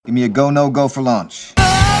Give me a go, no go for launch.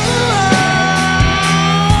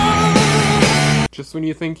 Just when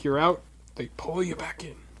you think you're out, they pull you back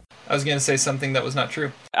in. I was going to say something that was not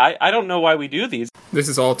true. I don't know why we do these. This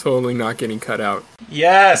is all totally not getting cut out.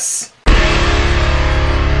 Yes! We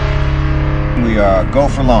are go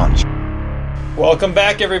for launch. Welcome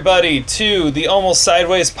back, everybody, to the Almost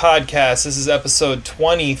Sideways podcast. This is episode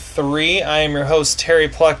 23. I am your host, Terry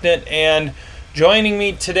Plucknett, and joining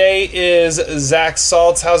me today is Zach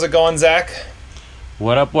Saltz. How's it going, Zach?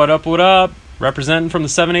 What up, what up, what up? Representing from the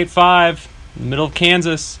 785, in the middle of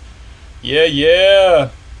Kansas. Yeah.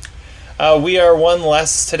 We are one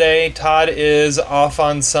less today. Todd is off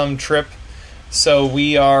on some trip, so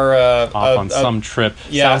we are... off on some trip.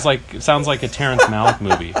 Yeah. Sounds like a Terrence Malick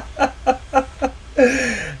movie.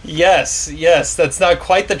 Yes, that's not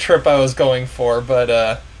quite the trip I was going for,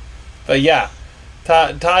 but yeah.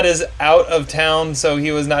 Todd is out of town, so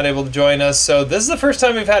he was not able to join us. So this is the first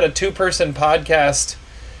time we've had a two-person podcast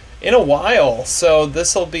in a while. So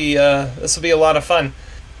this will be a lot of fun.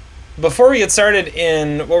 Before we get started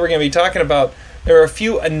in what we're going to be talking about, there are a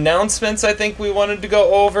few announcements I think we wanted to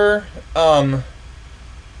go over.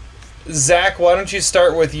 Zach, why don't you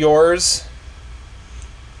start with yours?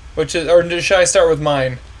 Or should I start with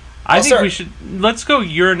mine? I think we should. Let's go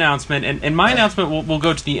your announcement, and my announcement will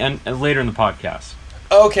go to the end later in the podcast.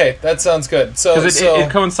 Okay, that sounds good. Because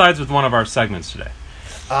it coincides with one of our segments today.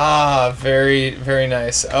 Ah, very, very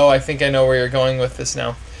nice. Oh, I think I know where you're going with this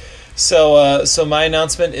now. So my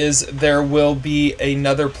announcement is there will be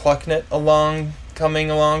another Plucknett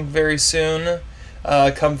coming along very soon,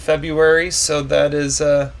 come February. So that is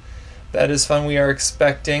fun. We are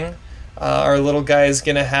expecting our little guy is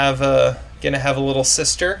gonna have a little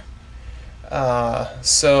sister.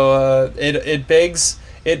 So it begs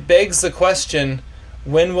the question: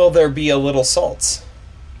 when will there be a little Saltz?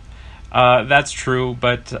 That's true,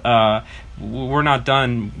 but we're not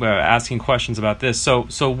done asking questions about this.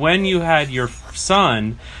 So when you had your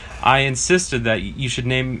son, I insisted that you should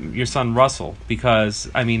name your son Russell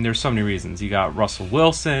because, I mean, there's so many reasons. You got Russell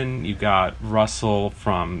Wilson, you got Russell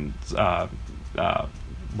from,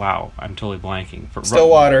 wow, I'm totally blanking.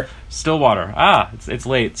 Stillwater. It's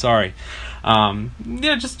late, sorry.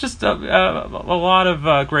 Yeah, just a lot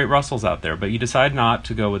of great Russells out there, but you decided not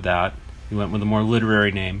to go with that. You went with a more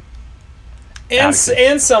literary name. And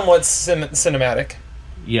somewhat cinematic.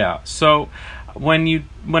 Yeah. So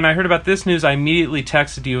when I heard about this news, I immediately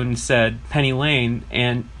texted you and said Penny Lane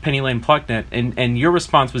Plucknett, and your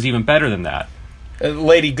response was even better than that.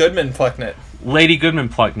 Lady Goodman Plucknett.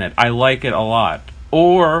 I like it a lot.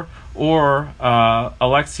 Or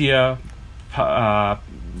Alexia,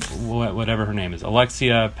 whatever her name is,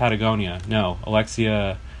 Alexia Patagonia. No,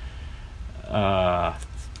 Alexia.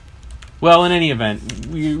 Well, in any event,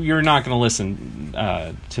 you're not going to listen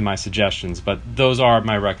to my suggestions, but those are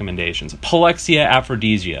my recommendations. Polexia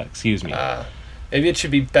Aphrodisia, excuse me. Maybe it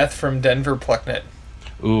should be Beth from Denver Plucknett.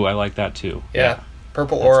 Ooh, I like that too. Yeah.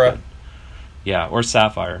 Purple Aura. Good. Yeah, or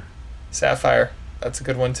Sapphire. That's a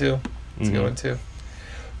good one too.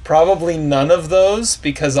 Probably none of those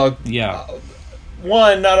because one,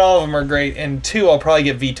 not all of them are great, and two, I'll probably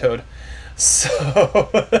get vetoed. So...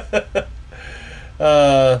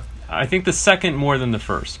 I think the second more than the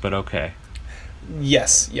first, but okay.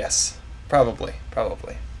 Yes, probably.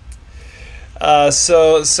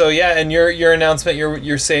 So yeah, and your announcement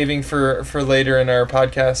you're saving for later in our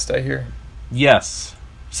podcast, I hear. Yes.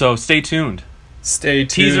 So stay tuned.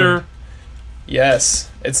 Teaser. Yes,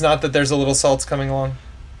 it's not that there's a little Saltz coming along.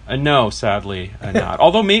 No, sadly not.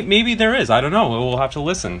 Although maybe there is. I don't know. We'll have to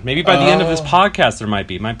listen. Maybe by the end of this podcast there might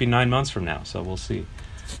be. It might be 9 months from now. So we'll see.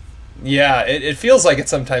 Yeah, it feels like it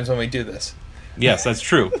sometimes when we do this. Yes, that's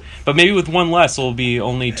true. But maybe with one less, it'll be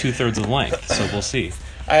only 2/3 of the length. So we'll see.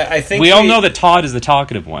 I think we all know that Todd is the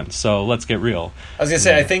talkative one. So let's get real. I was gonna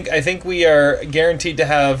say, I think we are guaranteed to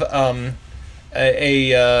have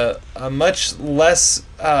a much less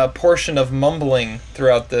portion of mumbling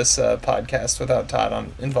throughout this podcast without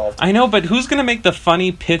Todd involved. I know, but who's gonna make the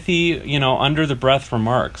funny, pithy, under the breath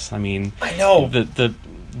remarks? I mean, I know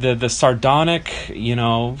the sardonic,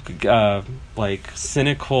 like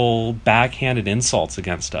cynical, backhanded insults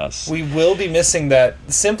against us. We will be missing that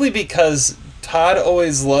simply because Todd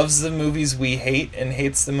always loves the movies we hate and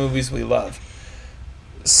hates the movies we love.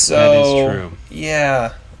 So that is true.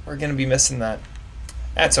 Yeah, we're going to be missing that.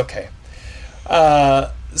 That's okay.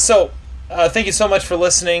 So thank you so much for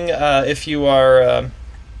listening. If you are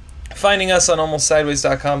finding us on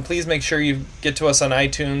almostsideways.com, please make sure you get to us on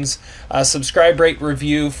iTunes. Subscribe, rate,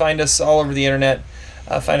 review. Find us all over the internet.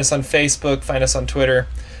 Find us on Facebook. Find us on Twitter.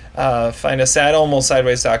 Find us at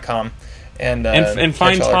almostsideways.com. and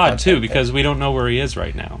find catch all our Todd content too, there. because we don't know where he is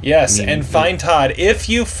right now. Yes, I mean, and find Todd. If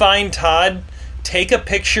you find Todd, take a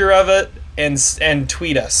picture of it and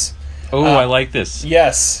tweet us. Oh, I like this.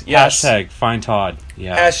 Yes. Hashtag find Todd.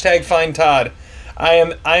 Yeah. Hashtag find Todd. I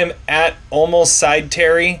am at almost side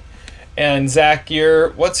Terry, and Zach,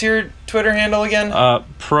 what's your Twitter handle again?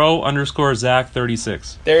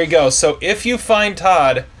 Pro_Zach36. There you go. So if you find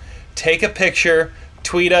Todd, take a picture,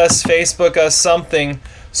 tweet us, Facebook us, something,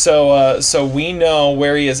 so we know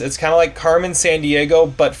where he is. It's kind of like Carmen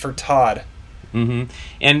Sandiego, but for Todd. Mm-hmm.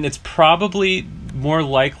 And it's probably more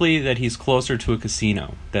likely that he's closer to a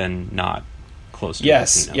casino than not closer to a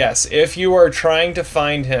casino. Yes. If you are trying to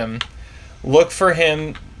find him, look for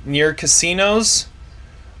him near casinos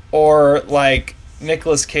or like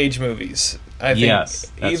Nicolas Cage movies. I think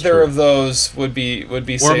either true. of those would be Or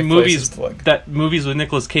safe places to look. movies with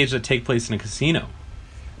Nicolas Cage that take place in a casino.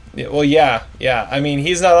 Yeah, well, yeah. I mean,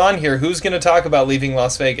 he's not on here. Who's going to talk about leaving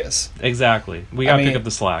Las Vegas? Exactly. We got to pick up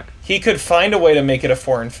the slack. He could find a way to make it a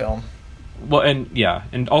foreign film. Well,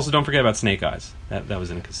 and also don't forget about Snake Eyes. That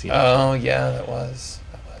was in a casino. Oh yeah, that was.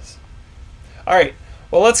 All right.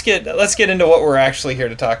 Well, let's get into what we're actually here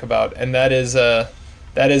to talk about, and that is the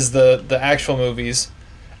actual movies.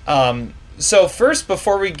 So first,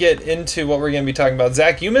 before we get into what we're going to be talking about,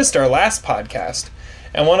 Zach, you missed our last podcast,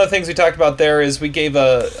 and one of the things we talked about there is we gave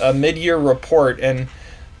a mid-year report, and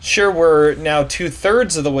sure, we're now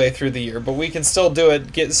 2/3 of the way through the year, but we can still do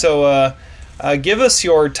it. Give us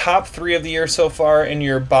your top 3 of the year so far and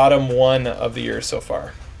your bottom 1 of the year so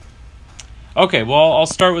far. Okay, well, I'll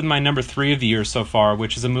start with my number 3 of the year so far,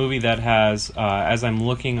 which is a movie that has, as I'm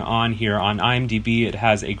looking on here on IMDb, it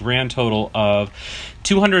has a grand total of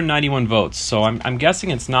 291 votes. So I'm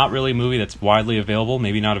guessing it's not really a movie that's widely available,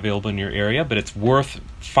 maybe not available in your area, but it's worth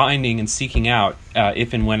finding and seeking out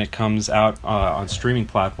if and when it comes out on streaming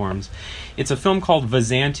platforms. It's a film called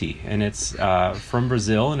Vazante, and it's from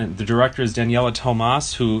Brazil, and the director is Daniela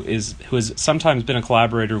Tomas, who has sometimes been a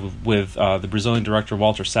collaborator with the Brazilian director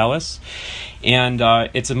Walter Salles. And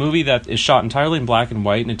it's a movie that is shot entirely in black and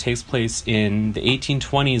white, and it takes place in the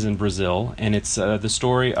 1820s in Brazil, and it's the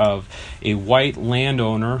story of a white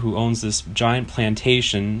landowner who owns this giant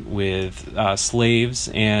plantation with slaves,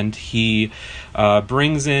 and he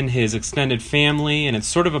brings in his extended family, and it's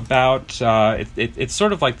sort of about it's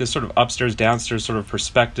sort of like this sort of upstairs downstairs sort of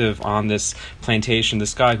perspective on this plantation.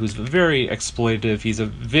 This guy who's very exploitative, he's a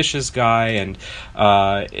vicious guy, and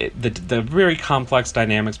the very complex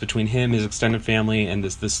dynamics between him, his extended family, and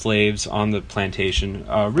the slaves on the plantation.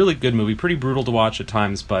 Really good movie, pretty brutal to watch at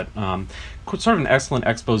times, but sort of an excellent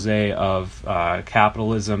expose of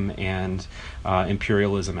capitalism and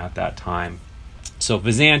imperialism at that time. So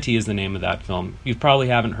Vazante is the name of that film. You probably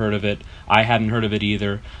haven't heard of it. I hadn't heard of it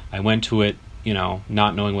either. I went to it,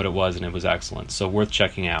 not knowing what it was, and it was excellent. So worth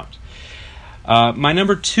checking out. My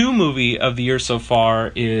number 2 movie of the year so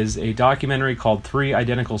far is a documentary called 3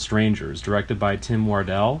 Identical Strangers, directed by Tim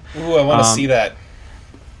Wardell. Ooh, I want to see that.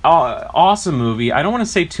 Awesome movie. I don't want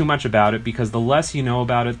to say too much about it because the less you know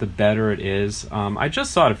about it, the better it is. I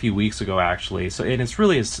just saw it a few weeks ago, actually, and it's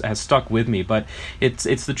really has stuck with me. But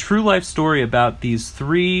it's the true life story about these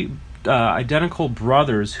 3 identical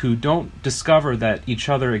brothers who don't discover that each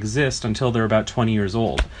other exists until they're about 20 years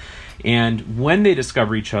old. And when they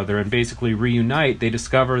discover each other and basically reunite, they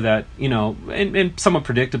discover that, and somewhat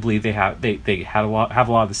predictably, they have a lot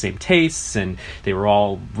of the same tastes, and they were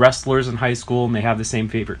all wrestlers in high school, and they have the same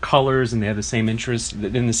favorite colors, and they have the same interest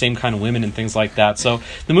in the same kind of women and things like that. So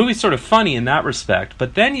the movie's sort of funny in that respect,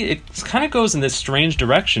 but then it kind of goes in this strange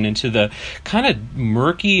direction into the kind of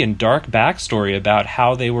murky and dark backstory about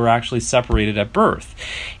how they were actually separated at birth.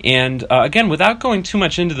 And again, without going too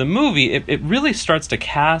much into the movie, it really starts to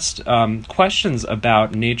cast questions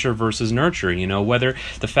about nature versus nurture, whether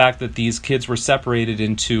the fact that these kids were separated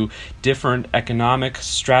into different economic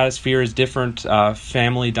stratospheres, different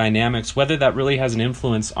family dynamics, whether that really has an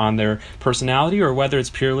influence on their personality or whether it's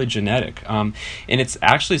purely genetic. And it's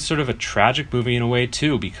actually sort of a tragic movie in a way,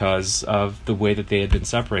 too, because of the way that they had been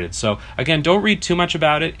separated. So, again, don't read too much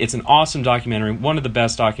about it. It's an awesome documentary, one of the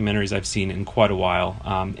best documentaries I've seen in quite a while.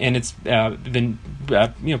 And it's been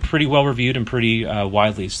pretty well reviewed and pretty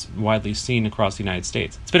widely seen across the United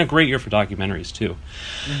States. It's been a great year for documentaries too.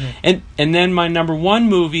 Mm-hmm. And then my number 1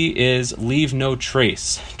 movie is Leave No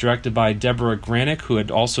Trace, directed by Deborah Granick, who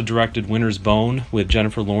had also directed Winter's Bone with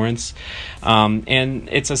Jennifer Lawrence. And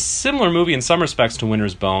it's a similar movie in some respects to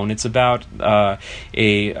Winter's Bone. It's about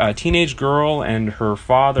a teenage girl and her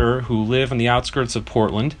father who live on the outskirts of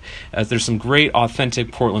Portland. There's some great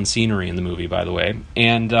authentic Portland scenery in the movie, by the way.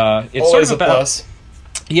 And it's always sort of a about plus.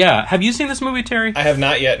 Yeah, have you seen this movie, Terry? I have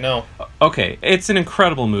not yet, no. Okay, it's an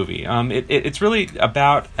incredible movie. It's really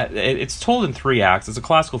about. It's told in 3 acts. It's a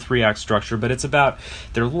classical 3-act structure, but it's about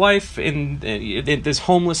their life in this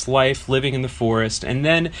homeless life, living in the forest, and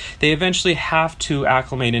then they eventually have to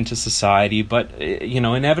acclimate into society. But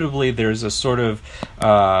inevitably, there's a sort of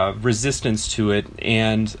resistance to it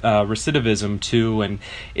and recidivism too. And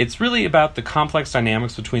it's really about the complex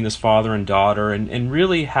dynamics between this father and daughter, and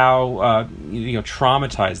really how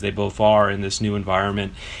traumatized they both are in this new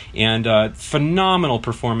environment. And phenomenal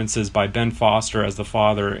performances by Ben Foster as the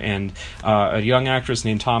father and a young actress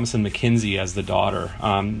named Thomasin McKenzie as the daughter.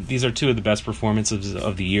 These are 2 of the best performances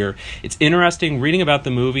of the year. It's interesting reading about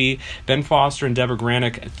the movie. Ben Foster and Deborah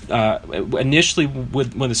Granick, initially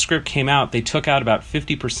when the script came out, they took out about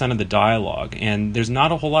 50% of the dialogue, and there's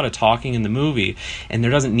not a whole lot of talking in the movie, and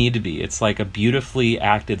there doesn't need to be. It's like a beautifully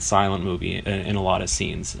acted silent movie in a lot of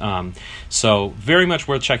scenes. So very much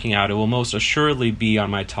worth checking out. It will most assuredly be on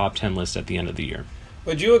my top 10 list at the end of the year.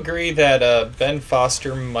 Would you agree that Ben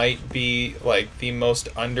Foster might be like the most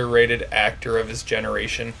underrated actor of his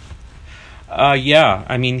generation? Yeah,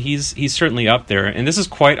 I mean, he's certainly up there, and this is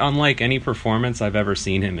quite unlike any performance I've ever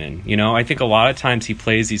seen him in. I think a lot of times he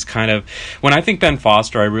plays these kind of... When I think Ben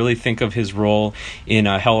Foster, I really think of his role in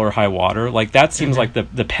Hell or High Water. Like, that seems like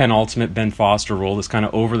the penultimate Ben Foster role, this kind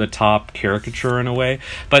of over-the-top caricature in a way.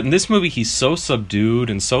 But in this movie, he's so subdued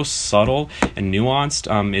and so subtle and nuanced.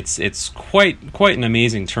 It's quite an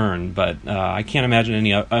amazing turn, but I can't imagine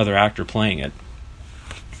any other actor playing it.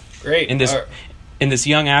 Great. And this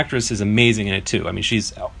young actress is amazing in it too. I mean,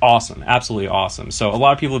 she's awesome, absolutely awesome. So a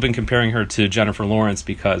lot of people have been comparing her to Jennifer Lawrence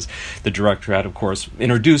because the director had, of course,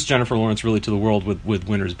 introduced Jennifer Lawrence really to the world with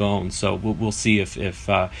Winter's Bone. So we'll see if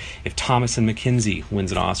Thomasin McKenzie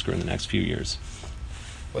wins an Oscar in the next few years.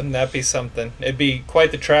 Wouldn't that be something? It'd be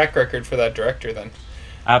quite the track record for that director then.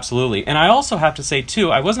 Absolutely. And I also have to say,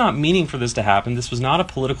 too, I was not meaning for this to happen. This was not a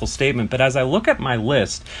political statement. But as I look at my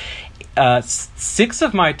list, 6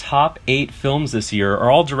 of my top 8 films this year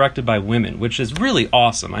are all directed by women, which is really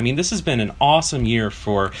awesome. I mean, this has been an awesome year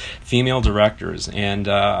for female directors. And,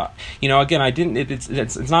 again,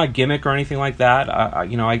 it's not a gimmick or anything like that.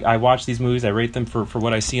 I watch these movies, I rate them for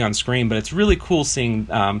what I see on screen. But it's really cool seeing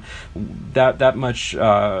that much...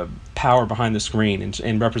 power behind the screen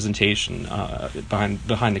and representation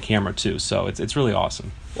behind the camera too. So it's really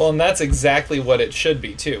awesome. Well, and that's exactly what it should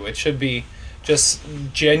be too. It should be just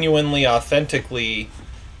genuinely, authentically.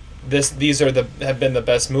 These have been the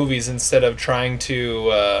best movies, instead of trying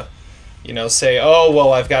to say, oh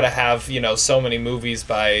well, I've got to have so many movies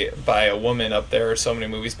by a woman up there, or so many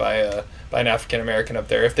movies by an African American up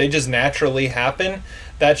there. If they just naturally happen,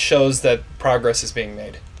 that shows that progress is being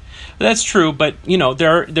made. That's true, but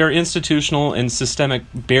there are institutional and systemic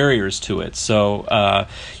barriers to it. So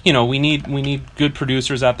we need good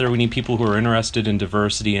producers out there. We need people who are interested in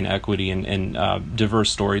diversity and equity and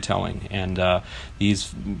diverse storytelling. And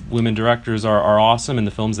these women directors are awesome, and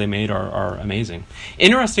the films they made are amazing.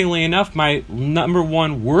 Interestingly enough, my number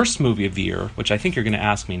 1 worst movie of the year, which I think you're going to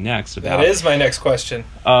ask me next about. That is my next question.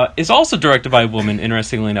 Is also directed by a woman.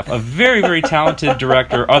 Interestingly enough, a very very talented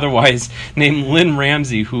director, otherwise named Lynn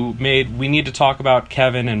Ramsey, who made We Need to Talk About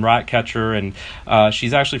Kevin and Ratcatcher, and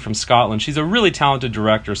she's actually from Scotland. She's a really talented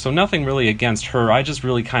director, so nothing really against her. I just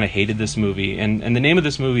really kind of hated this movie, and the name of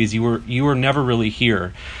this movie is You Were Never Really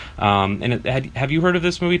Here. Have you heard of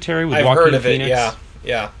this movie, Terry? With I've Joaquin heard of Phoenix? it.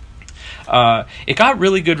 Yeah. It got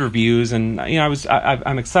really good reviews, and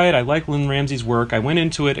I'm excited. I like Lynn Ramsey's work. I went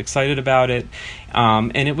into it excited about it,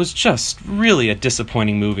 and it was just really a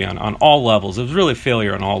disappointing movie on all levels. It was really a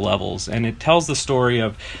failure on all levels, and it tells the story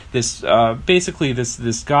of this basically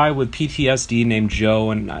this guy with PTSD named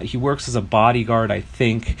Joe, and he works as a bodyguard, I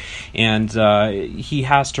think, and he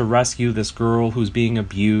has to rescue this girl who's being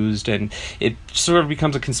abused, and it sort of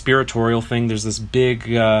becomes a conspiratorial thing. There's this big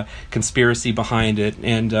conspiracy behind it,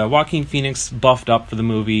 and Joaquin Phoenix buffed up for the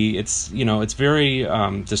movie. It's very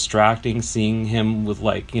distracting seeing him with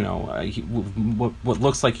what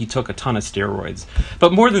looks like he took a ton of steroids.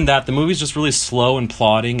 But more than that, the movie's just really slow and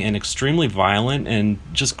plodding and extremely violent and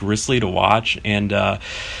just grisly to watch. And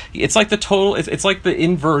it's like it's like the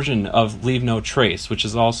inversion of Leave No Trace, which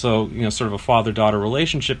is also sort of a father-daughter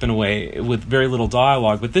relationship in a way with very little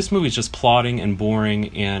dialogue. But this movie's just plodding and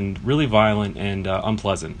boring and really violent and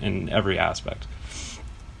unpleasant in every aspect.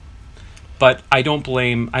 But I don't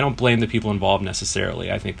blame the people involved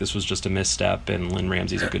necessarily. I think this was just a misstep, and Lynn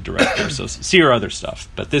Ramsey's a good director, so see her other stuff.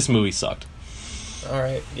 But this movie sucked. All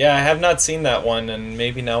right. Yeah, I have not seen that one, and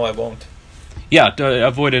maybe now I won't. Yeah,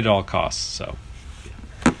 avoid it at all costs. So,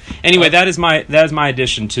 anyway, that is my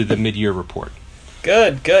addition to the mid-year report.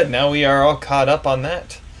 Good, good. Now we are all caught up on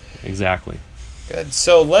that. Exactly. Good.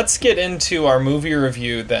 So let's get into our movie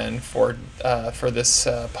review then for this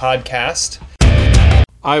podcast.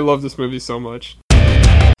 I love this movie so much.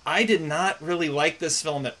 I did not really like this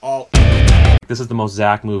film at all. This is the most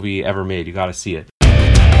Zach movie ever made. You got to see it.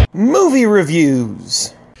 Movie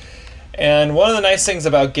reviews. And one of the nice things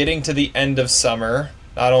about getting to the end of summer,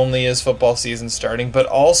 not only is football season starting, but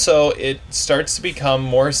also it starts to become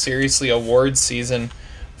more seriously award season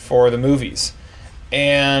for the movies.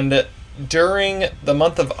 And during the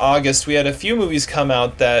month of August, we had a few movies come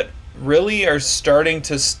out that really are starting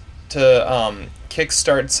to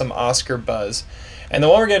kickstart some Oscar buzz. And the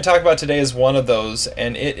one we're going to talk about today is one of those,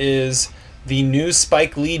 and it is the new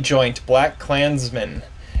Spike Lee joint, BlacKkKlansman.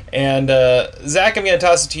 And Zach, I'm going to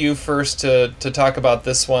toss it to you first to talk about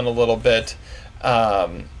this one a little bit.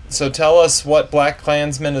 So tell us what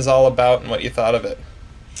BlacKkKlansman is all about and what you thought of it.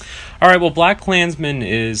 All right, well, BlacKkKlansman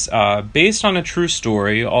is based on a true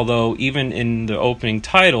story, although even in the opening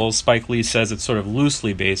title, Spike Lee says it's sort of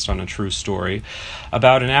loosely based on a true story,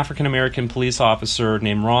 about an African-American police officer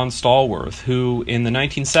named Ron Stallworth, who in the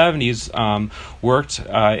 1970s worked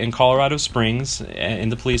in Colorado Springs in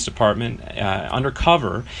the police department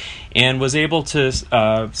undercover, and was able to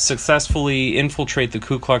successfully infiltrate the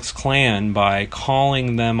Ku Klux Klan by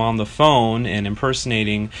calling them on the phone and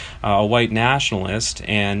impersonating a white nationalist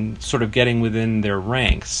and sort of getting within their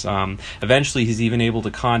ranks. Eventually, he's even able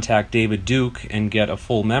to contact David Duke and get a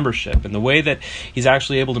full membership. And the way that he's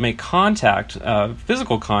actually able to make contact,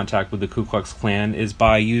 physical contact with the Ku Klux Klan, is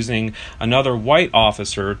by using another white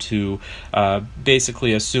officer to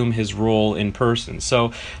basically assume his role in person.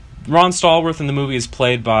 So Ron Stallworth in the movie is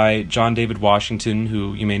played by John David Washington,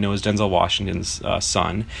 who you may know as Denzel Washington's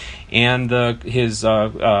son, and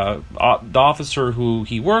the officer who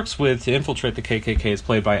he works with to infiltrate the KKK is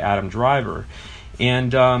played by Adam Driver.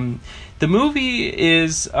 And the movie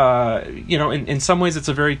is, in some ways it's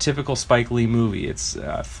a very typical Spike Lee movie. It's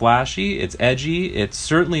flashy, it's edgy, it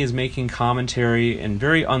certainly is making commentary, and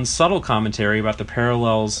very unsubtle commentary, about the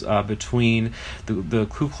parallels between the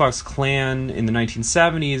Ku Klux Klan in the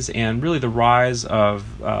 1970s and really the rise of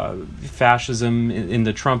fascism in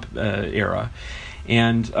the Trump era.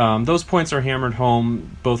 And those points are hammered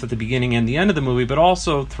home both at the beginning and the end of the movie, but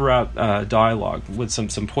also throughout dialogue, with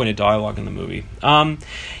some pointed dialogue in the movie.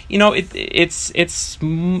 It's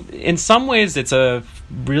in some ways it's a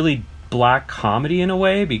really black comedy in a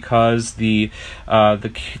way, because the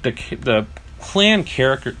Klan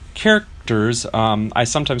characters I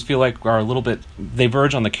sometimes feel like are a little bit, they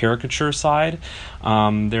verge on the caricature side.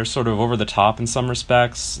 They're sort of over the top in some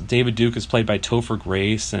respects. David Duke is played by Topher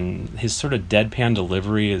Grace, and his sort of deadpan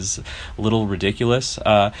delivery is a little ridiculous.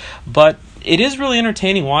 But it is really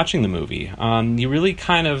entertaining watching the movie. You really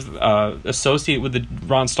kind of associate with the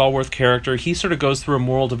Ron Stallworth character. He sort of goes through a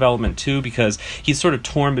moral development too, because he's sort of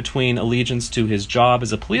torn between allegiance to his job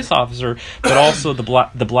as a police officer, but also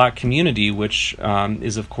the black community, which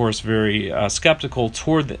is of course very skeptical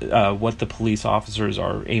toward what the police officers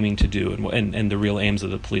are aiming to do and the real aims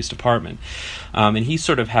of the police department. And he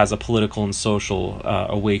sort of has a political and social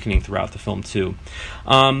awakening throughout the film too.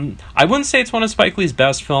 I wouldn't say it's one of Spike Lee's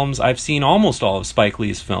best films. I've seen almost all of Spike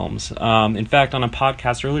Lee's films. In fact, on a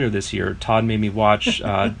podcast earlier this year, Todd made me watch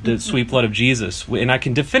The Sweet Blood of Jesus, and I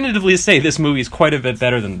can definitively say this movie is quite a bit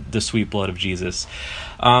better than The Sweet Blood of Jesus.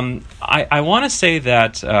 I want to say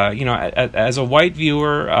that, as a white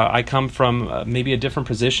viewer, I come from maybe a different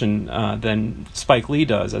position than Spike Lee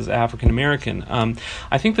does as an African American.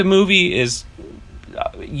 I think the movie is,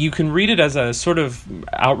 you can read it as a sort of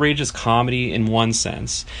outrageous comedy in one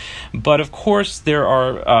sense, but of course there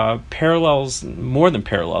are parallels, more than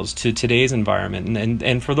parallels, to today's environment,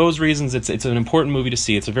 and for those reasons it's an important movie to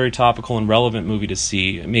see. It's a very topical and relevant movie to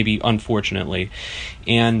see, maybe unfortunately,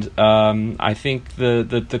 and I think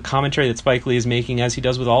the commentary that Spike Lee is making, as he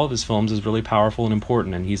does with all of his films, is really powerful and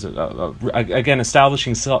important, and he's again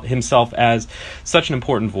establishing himself as such an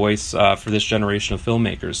important voice for this generation of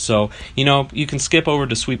filmmakers. So you can skip over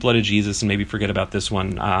to Sweet Blood of Jesus and maybe forget about this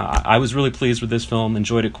one. I was really pleased with this film,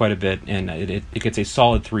 enjoyed it quite a bit, and it gets a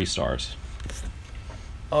solid 3 stars.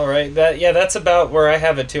 All right, that's about where I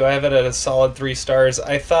have it too. I have it at a solid 3 stars.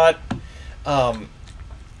 I thought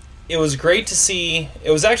it was great to see.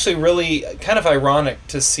 It was actually really kind of ironic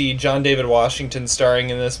to see John David Washington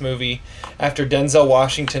starring in this movie after Denzel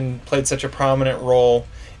Washington played such a prominent role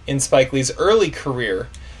in Spike Lee's early career.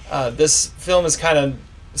 This film is kind of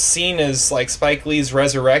seen as like Spike Lee's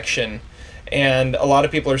resurrection, And a lot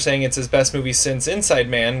of people are saying it's his best movie since Inside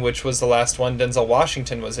Man, which was the last one Denzel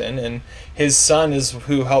Washington was in, and his son is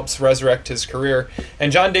who helps resurrect his career.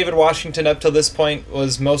 And John David Washington, up till this point,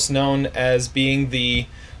 was most known as being the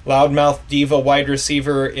loudmouth diva wide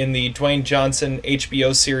receiver in the Dwayne Johnson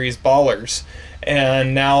HBO series Ballers.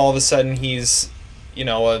 And now all of a sudden he's,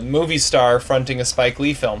 a movie star fronting a Spike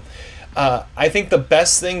Lee film. I think the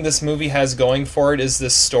best thing this movie has going for it is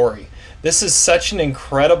this story. This is such an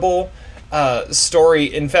incredible story.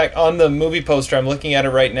 In fact, on the movie poster, I'm looking at it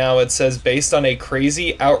right now, it says based on a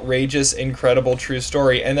crazy, outrageous, incredible true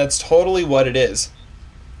story, and that's totally what it is.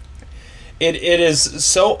 It is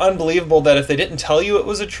so unbelievable that if they didn't tell you it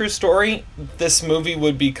was a true story, this movie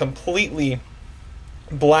would be completely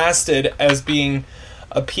blasted as being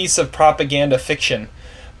a piece of propaganda fiction.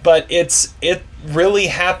 But it really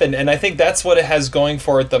happened, and I think that's what it has going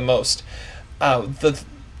for it the most.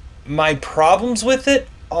 My problems with it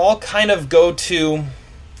all kind of go to,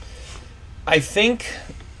 I think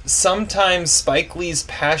sometimes Spike Lee's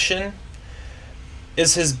passion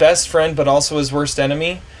is his best friend but also his worst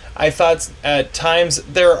enemy. I thought at times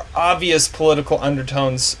there are obvious political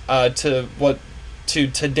undertones to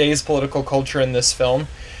today's political culture in this film,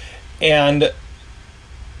 and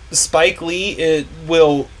Spike Lee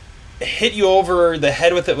will hit you over the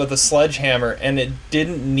head with it with a sledgehammer, and it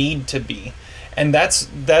didn't need to be. And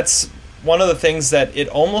that's one of the things that it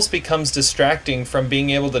almost becomes distracting from being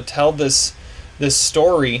able to tell this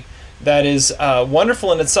story that is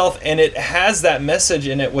wonderful in itself, and it has that message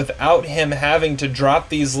in it without him having to drop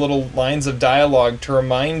these little lines of dialogue to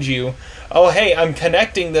remind you, oh, hey, I'm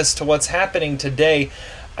connecting this to what's happening today.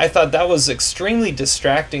 I thought that was extremely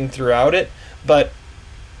distracting throughout it, but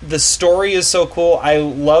the story is so cool. I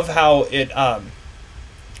love how it,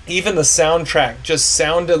 even the soundtrack just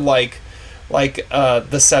sounded like the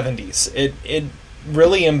 70s. It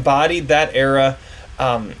really embodied that era.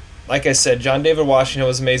 Like I said, John David Washington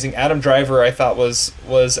was amazing. Adam Driver, I thought,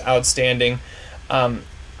 was outstanding.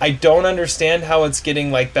 I don't understand how it's getting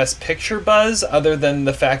like Best Picture buzz, other than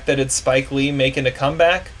the fact that it's Spike Lee making a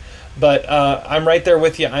comeback. But I'm right there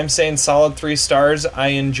with you. I'm saying solid 3 stars. I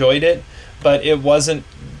enjoyed it, but it wasn't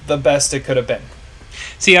the best it could have been.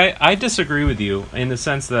 See, I disagree with you in the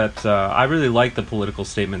sense that I really like the political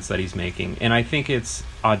statements that he's making, and I think it's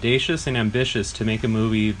audacious and ambitious to make a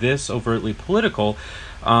movie this overtly political,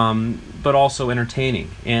 but also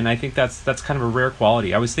entertaining. And I think that's kind of a rare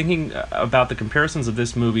quality. I was thinking about the comparisons of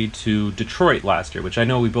this movie to Detroit last year, which I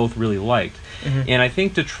know we both really liked. Mm-hmm. And I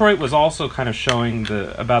think Detroit was also kind of showing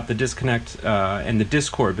about the disconnect and the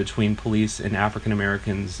discord between police and African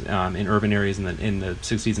Americans in urban areas in the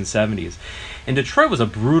 60s and 70s. And Detroit was a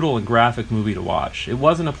brutal and graphic movie to watch. It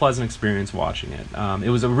wasn't a pleasant experience watching it.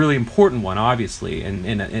 It was a really important one, obviously,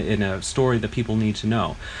 in a story that people need to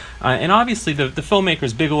know. And obviously the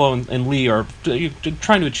filmmakers Bigelow and Lee are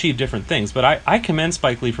trying to achieve different things, but I commend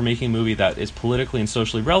Spike Lee for making a movie that is politically and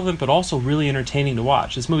socially relevant, but also really entertaining to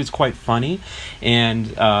watch. This movie's quite funny and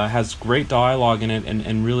has great dialogue in it,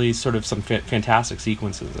 and really sort of some fantastic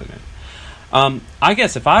sequences in it. I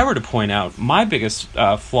guess if I were to point out my biggest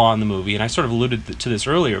flaw in the movie, and I sort of alluded to this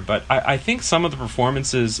earlier, but I think some of the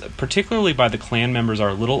performances, particularly by the Klan members, are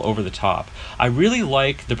a little over the top. I really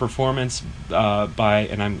like the performance by,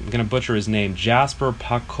 and I'm going to butcher his name, Jasper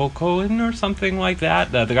Pacocoin or something like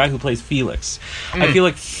that, the guy who plays Felix. I feel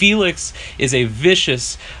like Felix is a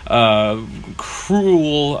vicious,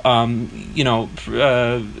 cruel,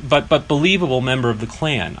 but believable member of the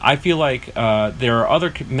Klan. I feel like there are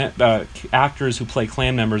other actors who play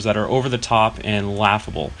Klan members that are over the top and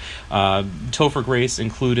laughable. Topher Grace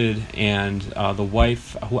included, and the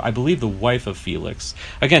wife, who I believe the wife of Felix.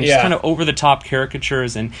 Again, just kind of over the top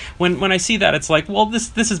caricatures. And when I see that, it's like, well,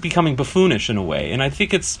 this is becoming buffoonish in a way. And I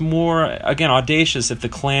think it's more, again, audacious if the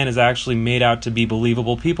Klan is actually made out to be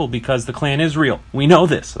believable people, because the Klan is real. We know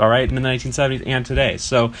this, all right, in the 1970s and today.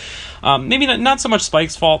 So maybe not so much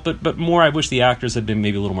Spike's fault, but more I wish the actors had been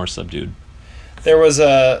maybe a little more subdued. There was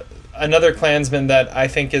another Klansman that I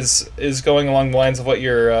think is going along the lines of what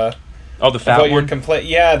you're the fat one?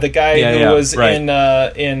 Yeah, the guy who was right. in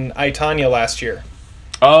I, Tonya last year.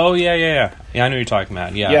 Oh yeah, I know you're talking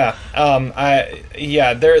about.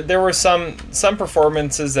 There were some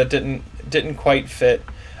performances that didn't quite fit.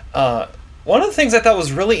 One of the things I thought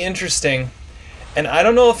was really interesting, and I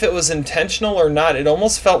don't know if it was intentional or not, it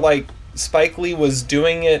almost felt like Spike Lee was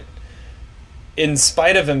doing it in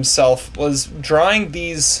spite of himself, was drawing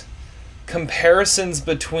these comparisons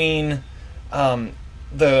between the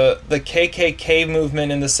KKK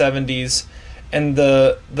movement in the 70s and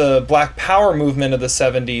the Black Power movement of the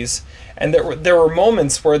 70s, and there were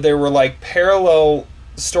moments where there were like parallel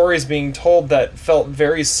stories being told that felt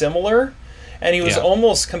very similar, and he was Yeah.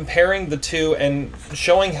 almost comparing the two and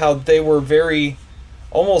showing how they were very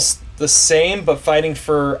almost the same but fighting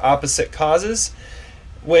for opposite causes,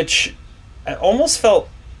 which almost felt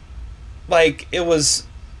like it was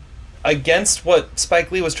against what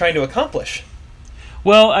Spike Lee was trying to accomplish.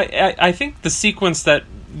 Well, I think the sequence that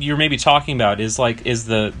you're maybe talking about is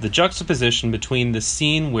the juxtaposition between the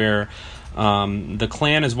scene where the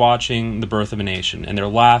Klan is watching The Birth of a Nation, and they're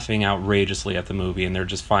laughing outrageously at the movie, and they're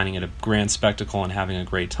just finding it a grand spectacle and having a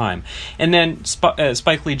great time. And then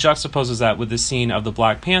Spike Lee juxtaposes that with the scene of the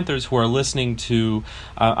Black Panthers, who are listening to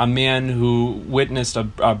a man who witnessed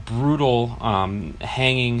a brutal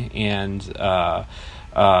hanging and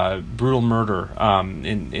brutal murder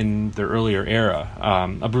in the earlier era,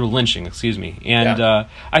 a brutal lynching, excuse me. And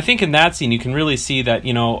I think in that scene you can really see that,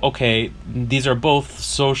 okay, these are both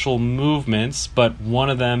social movements, but one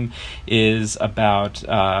of them is about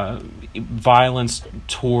violence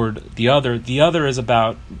toward the other. The other is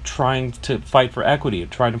about trying to fight for equity,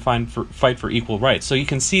 trying to fight for equal rights. So you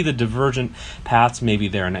can see the divergent paths maybe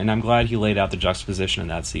there, and I'm glad he laid out the juxtaposition in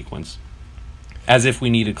that sequence. As if we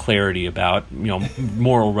needed clarity about,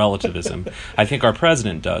 moral relativism. I think our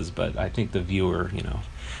president does, but I think the viewer,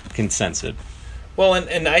 can sense it. Well,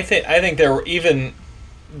 and I think there were even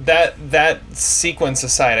that sequence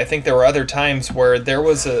aside, I think there were other times where there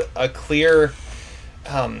was a clear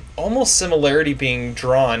almost similarity being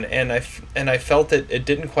drawn, and I felt that it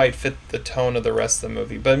didn't quite fit the tone of the rest of the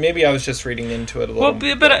movie. But maybe I was just reading into it a little.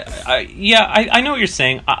 Well, but I know what you're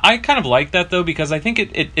saying. I kind of like that though, because I think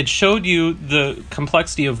it showed you the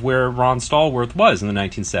complexity of where Ron Stallworth was in the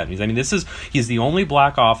 1970s. I mean, he's the only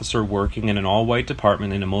black officer working in an all-white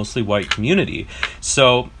department in a mostly white community,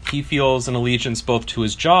 so he feels an allegiance both to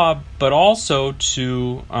his job, but also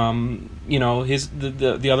to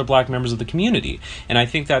the other black members of the community. And I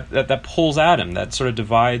think that pulls at him, that sort of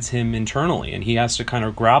divides him internally, and he has to kind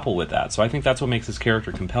of grapple with that. So I think that's what makes his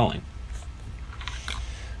character compelling.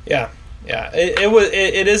 Yeah.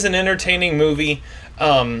 It is an entertaining movie,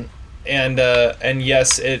 and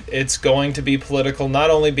yes, it's going to be political, not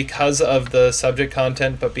only because of the subject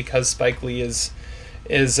content, but because Spike Lee is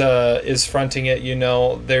fronting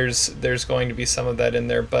it. There's going to be some of that in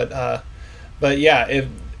there, but yeah,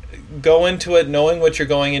 go into it knowing what you're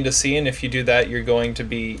going into seeing. If you do that, you're going to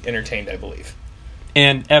be entertained, I believe.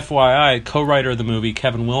 And FYI, co-writer of the movie,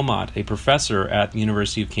 Kevin Wilmot, a professor at the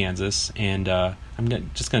University of Kansas, and I'm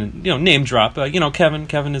just going to name drop.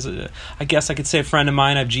 Kevin is I guess I could say a friend of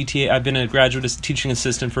mine. I've been a graduate teaching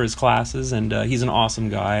assistant for his classes, and he's an awesome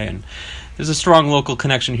guy. And there's a strong local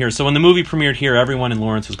connection here. So when the movie premiered here, everyone in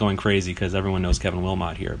Lawrence was going crazy because everyone knows Kevin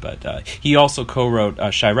Wilmot here. But he also co-wrote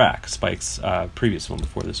Chirac, Spike's previous one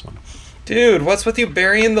before this one. Dude, what's with you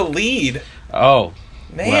burying the lead? Oh,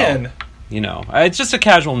 man. Well, it's just a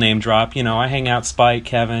casual name drop. I hang out, Spike,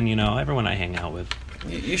 Kevin, everyone I hang out with.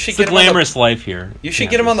 You should it's get a glamorous life here. You should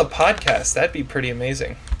get him on the podcast. That'd be pretty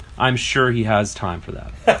amazing. I'm sure he has time for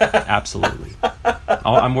that. Absolutely.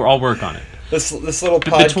 I'll work on it. This little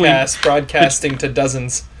podcast broadcasting to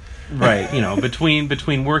dozens. Right,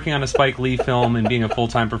 between working on a Spike Lee film and being a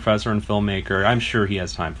full-time professor and filmmaker, I'm sure he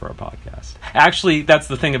has time for a podcast. Actually, that's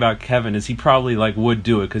the thing about Kevin, is he probably would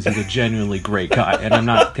do it because he's a genuinely great guy, and I'm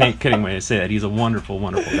not kidding when I say that. He's a wonderful,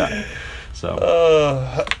 wonderful guy. So,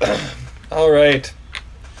 all right.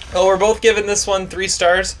 Well, we're both giving this one 3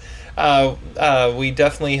 stars. We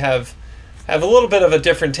definitely have a little bit of a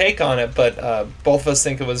different take on it, but both of us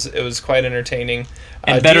think it was quite entertaining.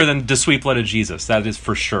 And better than The Sweet Blood of Jesus, that is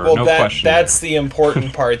for sure. Well, no question. That's the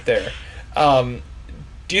important part there. Do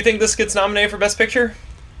you think this gets nominated for Best Picture?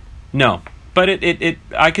 No, but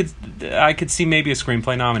I could see maybe a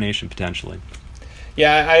screenplay nomination potentially.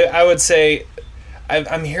 Yeah, I would say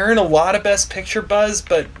I'm hearing a lot of Best Picture buzz,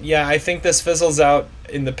 but yeah, I think this fizzles out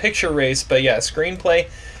in the picture race. But yeah, screenplay.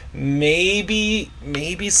 Maybe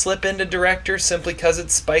slip into director simply because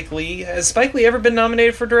it's Spike Lee. Has Spike Lee ever been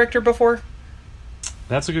nominated for director before?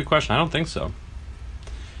 That's a good question. I don't think so.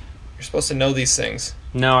 You're supposed to know these things.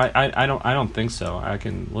 No, I don't think so. I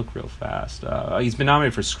can look real fast. He's been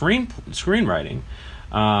nominated for screenwriting,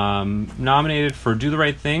 nominated for Do the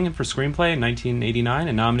Right Thing for screenplay in 1989,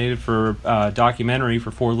 and nominated for documentary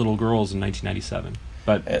for Four Little Girls in 1997.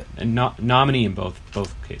 But nominee in both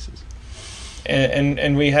cases.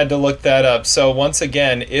 And we had to look that up. So once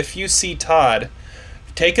again, if you see Todd,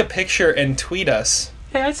 take a picture and tweet us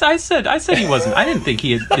Hey, I said he wasn't. I didn't think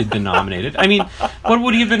he'd been nominated. I mean, what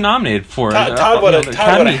would he have been nominated for? Todd would have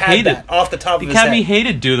had that off the top of his head. The Academy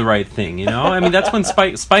hated Do the Right Thing, you know? I mean, that's when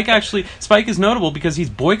Spike is notable because he's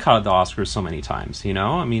boycotted the Oscars so many times, you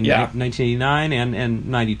know? I mean, 1989 and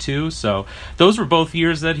 92, so those were both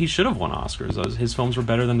years that he should have won Oscars. His films were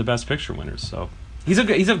better than the Best Picture winners, so... He's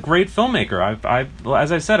a great filmmaker.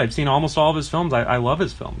 As I said, I've seen almost all of his films. I love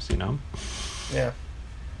his films, you know? Yeah.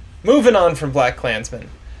 Moving on from BlacKkKlansman.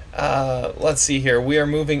 Let's see here. We are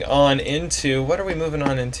moving on into... What are we moving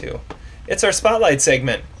on into? It's our Spotlight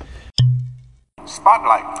segment.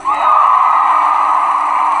 Spotlight.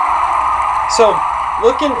 So,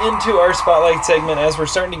 looking into our Spotlight segment as we're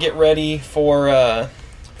starting to get ready for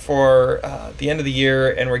the end of the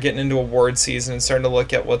year, and we're getting into award season and starting to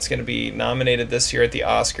look at what's going to be nominated this year at the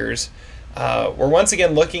Oscars. We're once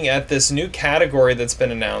again looking at this new category that's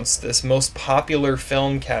been announced, this most popular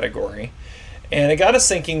film category. And it got us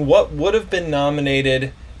thinking, what would have been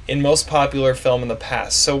nominated in most popular film in the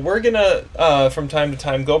past? So we're going to, from time to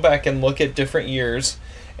time, go back and look at different years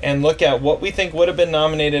and look at what we think would have been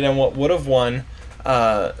nominated and what would have won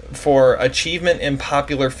for achievement in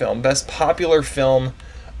popular film, best popular film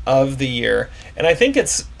of the year. And I think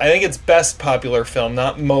it's best popular film,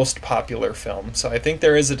 not most popular film. So I think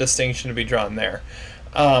there is a distinction to be drawn there.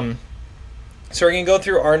 So we're going to go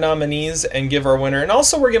through our nominees and give our winner. And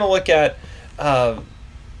also we're going to look at,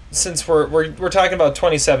 since we're talking about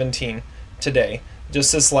 2017 today,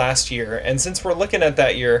 just this last year, and since we're looking at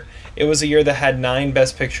that year, it was a year that had 9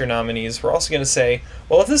 Best Picture nominees. We're also going to say,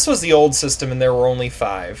 well, if this was the old system and there were only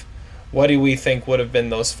 5, what do we think would have been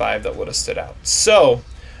those 5 that would have stood out? So...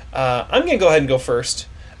 I'm going to go ahead and go first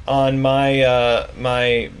on my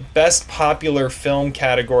my best popular film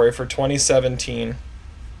category for 2017.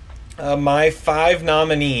 My 5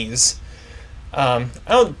 nominees. I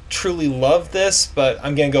don't truly love this, but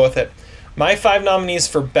I'm going to go with it. My 5 nominees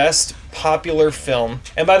for best popular film.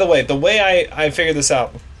 And by the way I figured this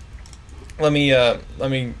out. Let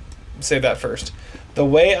me say that first. The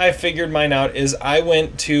way I figured mine out is I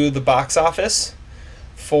went to the box office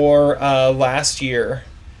for last year.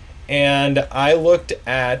 And I looked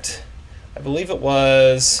at, I believe it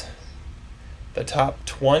was the top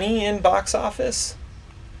 20 in box office.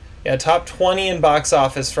 Yeah, top 20 in box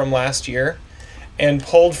office from last year. And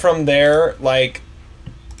pulled from there, like,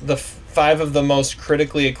 the 5 of the most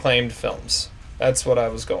critically acclaimed films. That's what I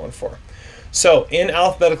was going for. So, in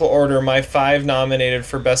alphabetical order, my 5 nominated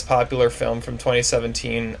for Best Popular Film from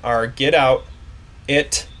 2017 are Get Out,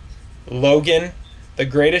 It, Logan, The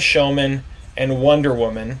Greatest Showman, and Wonder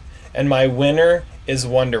Woman. And my winner is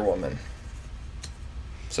Wonder Woman.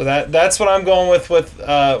 So that's what I'm going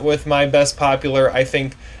with my best popular. I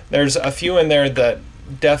think there's a few in there that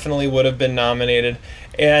definitely would have been nominated,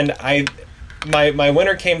 and my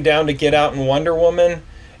winner came down to Get Out and Wonder Woman,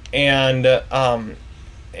 and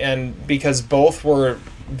because both were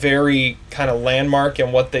very kind of landmark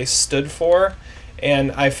in what they stood for,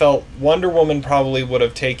 and I felt Wonder Woman probably would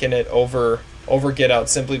have taken it over Get Out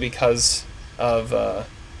simply because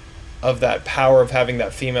of that power of having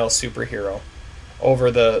that female superhero over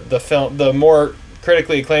the film, the more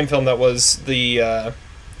critically acclaimed film that was that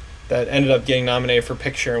ended up getting nominated for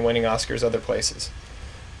picture and winning Oscars other places.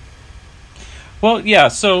 Well, yeah,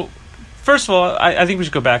 so first of all, I think we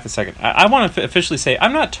should go back a second. I want to officially say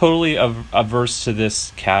I'm not totally averse to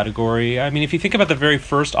this category. I mean, if you think about the very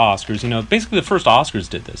first Oscars, basically the first Oscars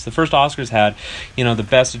did this. The first Oscars had, the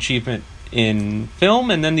best achievement in film,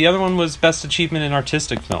 and then the other one was best achievement in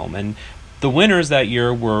artistic film, and the winners that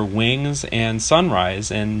year were Wings and Sunrise,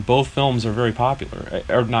 and both films are very popular,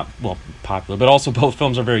 or not popular, but also both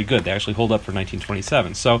films are very good. They actually hold up for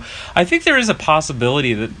 1927. So I think there is a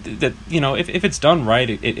possibility that if it's done right,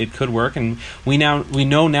 it could work, and we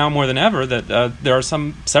know now more than ever that there are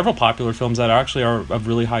several popular films that actually are of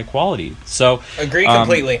really high quality. So agree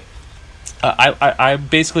completely. I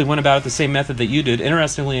basically went about it the same method that you did.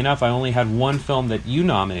 Interestingly enough, I only had one film that you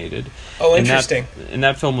nominated. Oh, interesting. And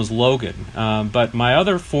that film was Logan. But my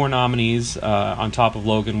other 4 nominees on top of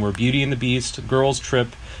Logan were Beauty and the Beast, Girls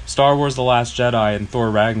Trip, Star Wars The Last Jedi, and Thor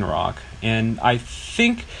Ragnarok. And I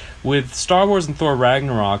think with Star Wars and Thor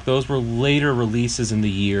Ragnarok, those were later releases in the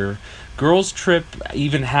year. Girls Trip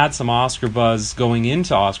even had some Oscar buzz going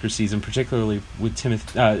into Oscar season, particularly with Tiffany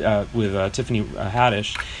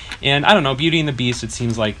Haddish. And I don't know, Beauty and the Beast, it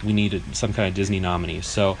seems like we needed some kind of Disney nominee.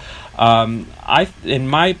 So in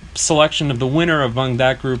my selection of the winner among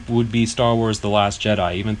that group would be Star Wars The Last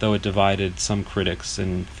Jedi, even though it divided some critics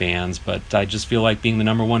and fans. But I just feel like being the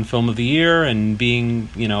number 1 film of the year and being,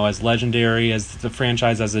 as legendary as the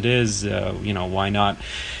franchise as it is, why not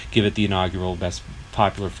give it the inaugural Best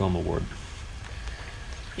Popular Film Award.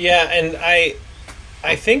 Yeah, and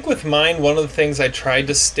I think with mine, one of the things I tried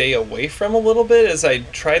to stay away from a little bit is I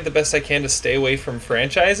tried the best I can to stay away from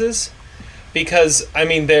franchises, because I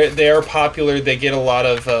mean they are popular, they get a lot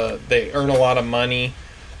of they earn a lot of money,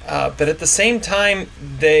 but at the same time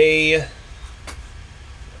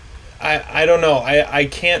I don't know, I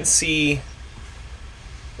can't see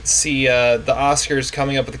the Oscars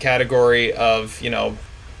coming up with the category of, you know,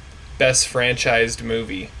 best franchised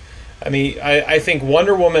movie. I mean, I think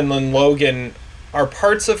Wonder Woman and Logan are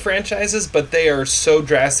parts of franchises, but they are so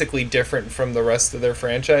drastically different from the rest of their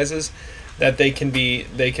franchises that they can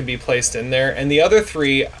be placed in there. And the other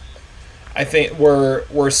three, I think,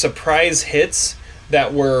 were surprise hits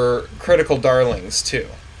that were critical darlings too.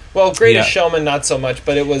 Well, Greatest Showman not so much,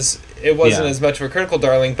 but it wasn't as much of a critical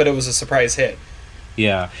darling, but it was a surprise hit.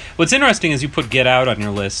 Yeah. What's interesting is you put Get Out on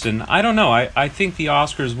your list, and I don't know. I think the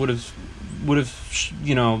Oscars would have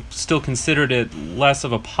you know, still considered it less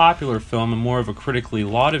of a popular film and more of a critically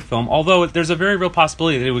lauded film, although there's a very real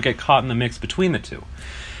possibility that it would get caught in the mix between the two.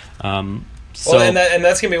 And that's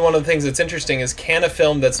going to be one of the things that's interesting is, can a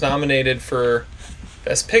film that's nominated for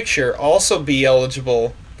Best Picture also be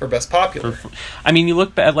eligible for Best Popular? I mean, you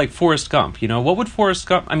look at like Forrest Gump, you know, what would Forrest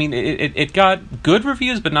Gump, I mean, it got good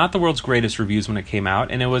reviews, but not the world's greatest reviews when it came out,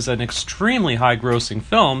 and it was an extremely high-grossing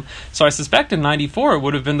film, so I suspect in 94 it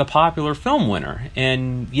would have been the popular film winner,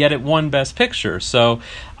 and yet it won Best Picture, so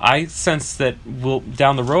I sense that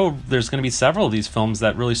down the road there's going to be several of these films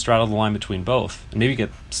that really straddle the line between both, and maybe get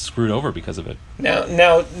screwed over because of it.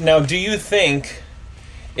 Now, do you think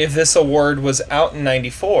if this award was out in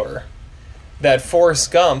 94... that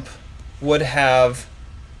Forrest Gump would have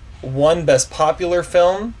won Best Popular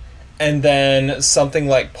Film, and then something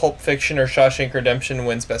like Pulp Fiction or Shawshank Redemption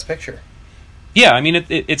wins Best Picture? Yeah, I mean,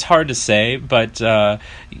 it's hard to say, but I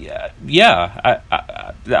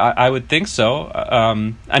would think so.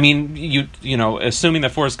 I mean, you know, assuming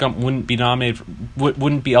that Forrest Gump wouldn't be nominated,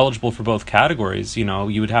 wouldn't be eligible for both categories, you know,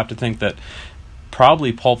 you would have to think that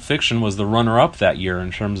probably Pulp Fiction was the runner-up that year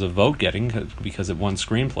in terms of vote getting, because it won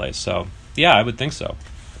screenplay, so... yeah, I would think so.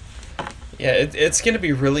 Yeah, it's going to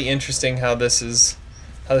be really interesting how this is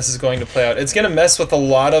going to play out. It's going to mess with a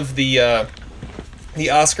lot of the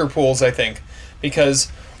Oscar pools, I think, because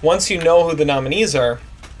once you know who the nominees are,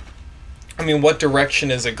 I mean, what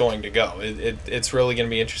direction is it going to go? It's really going to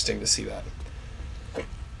be interesting to see that.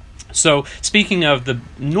 So, speaking of the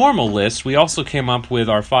normal list, we also came up with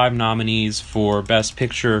our 5 nominees for Best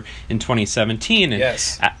Picture in 2017. And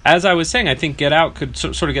yes. As I was saying, I think Get Out could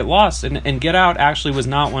sort of get lost, and Get Out actually was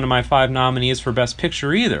not one of my 5 nominees for Best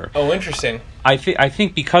Picture either. Oh, interesting. I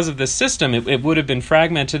think because of this system, it would have been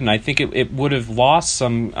fragmented, and I think it would have lost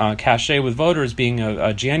some cachet with voters being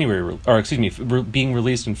being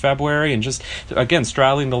released in February, and just again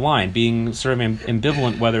straddling the line, being sort of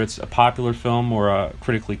ambivalent whether it's a popular film or a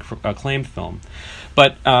critically acclaimed film.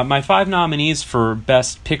 But my 5 nominees for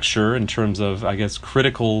Best Picture in terms of, I guess,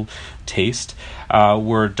 critical taste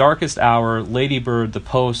were Darkest Hour, Lady Bird, The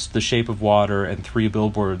Post, The Shape of Water, and 3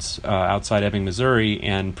 Billboards Outside Ebbing, Missouri,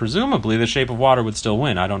 and presumably The Shape of Water would still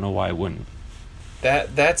win. I don't know why it wouldn't.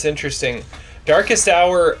 That's interesting. Darkest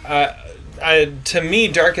Hour, to me,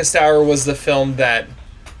 Darkest Hour was the film that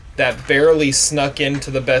barely snuck into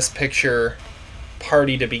the Best Picture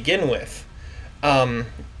party to begin with.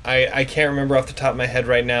 I can't remember off the top of my head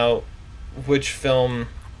right now which film,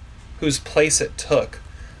 whose place it took,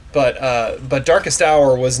 but Darkest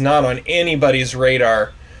Hour was not on anybody's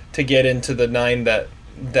radar to get into the 9 that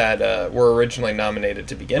were originally nominated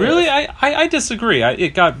to begin with. Really, I disagree.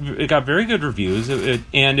 It got very good reviews,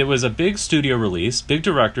 and it was a big studio release, big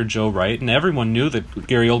director Joe Wright, and everyone knew that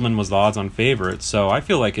Gary Oldman was the odds-on favorite. So I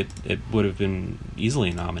feel like it would have been easily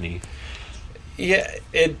a nominee. Yeah,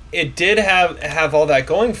 it did have all that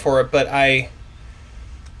going for it, but I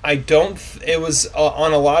don't. It was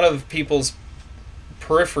on a lot of people's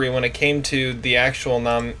periphery when it came to the actual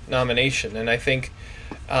nomination, and I think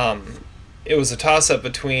it was a toss-up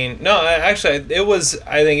between. No, actually, it was.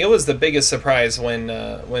 I think it was the biggest surprise when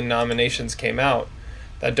nominations came out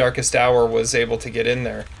that Darkest Hour was able to get in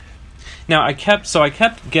there. Now, I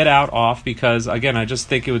kept Get Out off because, again, I just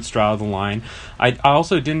think it would straddle the line. I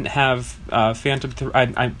also didn't have I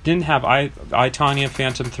didn't have I, Tonya,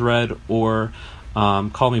 Phantom Thread, or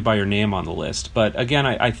Call Me By Your Name on the list. But again,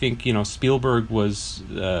 I think, you know, Spielberg was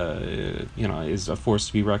is a force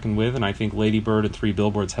to be reckoned with, and I think Lady Bird and 3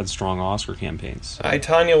 Billboards had strong Oscar campaigns. So. I,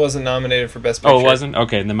 Tonya wasn't nominated for Best Picture. Oh, it wasn't?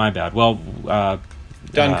 Okay, then my bad. Well,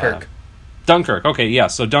 Dunkirk. Dunkirk. Okay, yeah,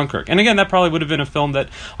 so Dunkirk. And again, that probably would have been a film that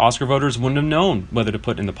Oscar voters wouldn't have known whether to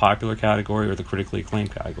put in the popular category or the critically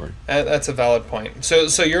acclaimed category. That's a valid point.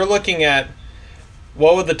 So you're looking at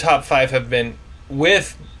what would the top 5 have been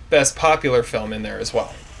with best popular film in there as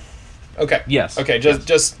well. Okay. Yes. Okay,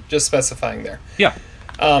 just specifying there. Yeah.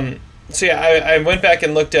 So yeah, I went back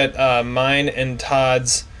and looked at mine and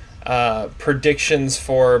Todd's predictions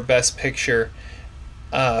for Best Picture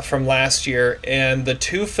from last year, and the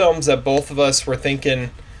 2 films that both of us were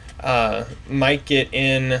thinking might get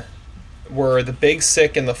in were The Big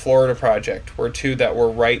Sick and The Florida Project, were 2 that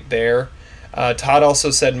were right there. Todd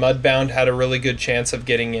also said Mudbound had a really good chance of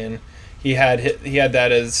getting in. He had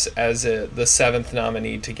that as the 7th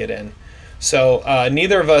nominee to get in. So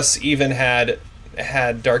neither of us even had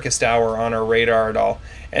Darkest Hour on our radar at all,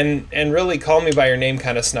 and really Call Me by Your Name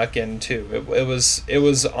kind of snuck in too. It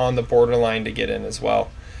was on the borderline to get in as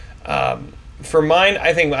well. For mine,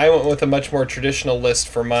 I think I went with a much more traditional list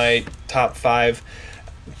for my top 5.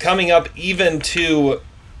 Coming up even to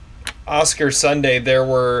Oscar Sunday, there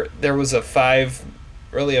was a 5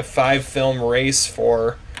 film race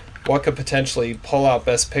for what could potentially pull out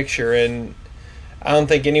Best Picture, and I don't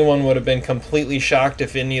think anyone would have been completely shocked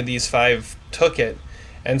if any of these 5 took it.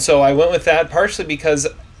 And so I went with that partially because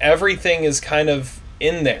everything is kind of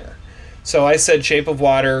in there. So I said Shape of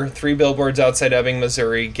Water, 3 Billboards Outside Ebbing,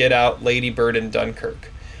 Missouri, Get Out, Lady Bird, and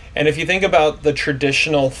Dunkirk. And if you think about the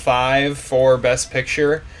traditional 5 for Best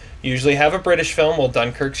Picture, you usually have a British film. Well,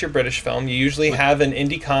 Dunkirk's your British film. You usually have an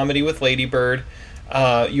indie comedy with Lady Bird.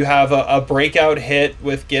 You have a breakout hit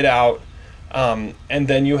with Get Out. And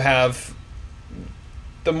then you have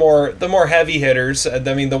the more heavy hitters.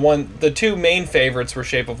 I mean, the 2 main favorites were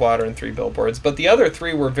Shape of Water and 3 Billboards, but the other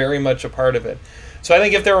 3 were very much a part of it. So I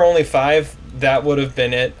think if there were only 5, that would have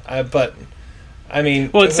been it. But I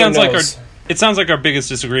mean, well, it sounds knows? like our biggest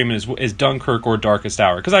disagreement is Dunkirk or Darkest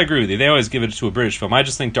Hour, because I agree with you. They always give it to a British film. I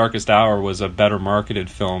just think Darkest Hour was a better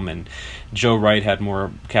marketed film, and Joe Wright had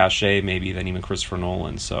more cachet maybe than even Christopher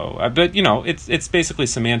Nolan. So, but it's basically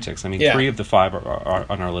semantics. I mean, 3 of the 5 are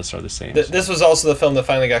on our list are the same. This was also the film that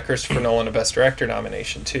finally got Christopher Nolan a Best Director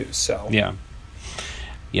nomination too. So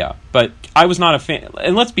yeah, but I was not a fan.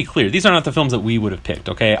 And let's be clear, these are not the films that we would have picked,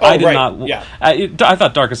 okay? Oh, I did right. not. Yeah. I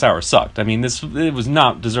thought Darkest Hour sucked. I mean, it was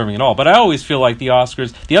not deserving at all. But I always feel like the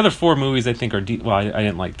Oscars, the other 4 movies I think are... I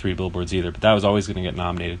didn't like 3 Billboards either, but that was always going to get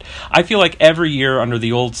nominated. I feel like every year under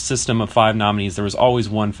the old system of 5 nominees, there was always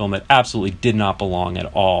one film that absolutely did not belong at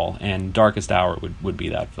all, and Darkest Hour would be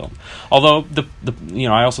that film. Although,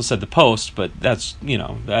 I also said The Post, but that's,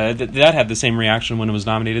 that had the same reaction when it was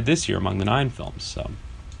nominated this year among the 9 films, so...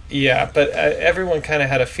 Yeah, but everyone kind of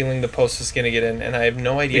had a feeling The Post was going to get in, and I have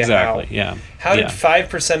no idea exactly, how. Yeah. How did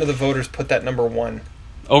 5% of the voters put that number 1?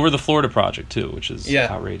 Over The Florida Project, too, which is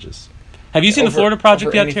outrageous. Have you seen The Florida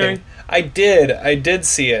Project yet, Terry? I did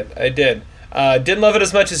see it. I did. Didn't love it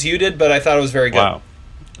as much as you did, but I thought it was very good. Wow.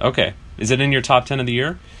 Okay. Is it in your top 10 of the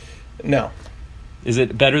year? No. Is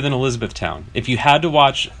it better than Elizabethtown? If you had to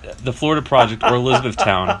watch The Florida Project or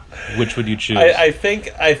Elizabethtown, which would you choose? I think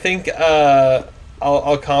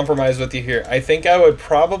I'll compromise with you here. I think I would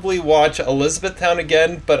probably watch Elizabethtown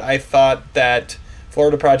again, but I thought that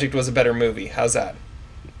Florida Project was a better movie. How's that?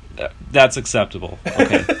 That's acceptable.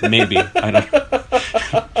 Okay, maybe. I don't.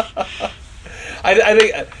 I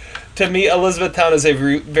think, to me, Elizabethtown is a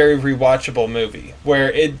very rewatchable movie.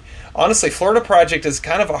 Where honestly, Florida Project is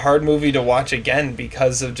kind of a hard movie to watch again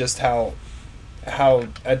because of just how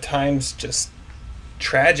at times just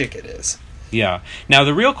tragic it is. Yeah. Now,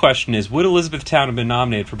 the real question is, would Elizabethtown have been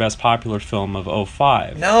nominated for Best Popular Film of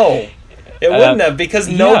 2005? No. It wouldn't have, because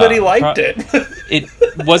nobody liked it.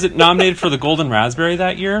 Was it nominated for the Golden Raspberry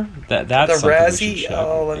that year? That's the something Razzie? we should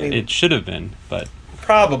check. It should have been, but...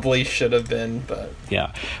 Probably should have been, but...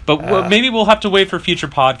 Yeah. But maybe we'll have to wait for future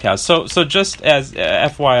podcasts. So just as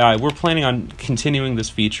FYI, we're planning on continuing this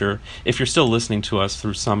feature. If you're still listening to us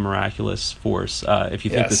through some miraculous force, if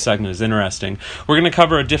you think this segment is interesting, we're going to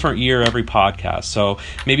cover a different year every podcast. So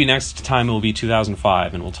maybe next time it will be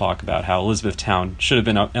 2005, and we'll talk about how Elizabethtown should have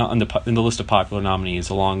been in the list of popular nominees,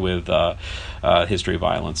 along with History of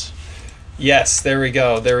Violence. Yes, there we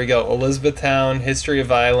go. Elizabethtown, History of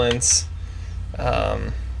Violence...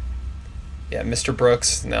 Mr.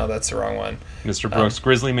 Brooks. No, that's the wrong one. Mr. Brooks,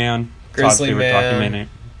 Grizzly Man. Grizzly Man.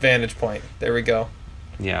 Vantage Point. There we go.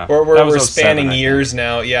 Yeah. We're spanning years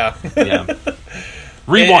now. Yeah. Yeah.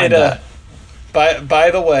 Rewind that. By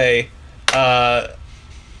the way,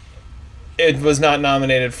 it was not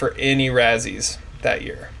nominated for any Razzies that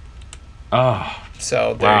year. Oh.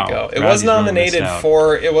 So there you go. It was nominated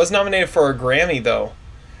for a Grammy though.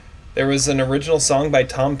 There was an original song by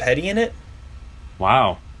Tom Petty in it.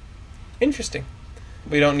 Wow. Interesting.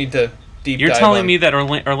 We don't need to deep You're dive telling on- me that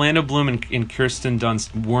Orlando Bloom and Kirsten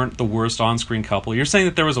Dunst weren't the worst on-screen couple. You're saying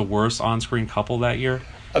that there was a worse on-screen couple that year?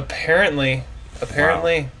 Apparently.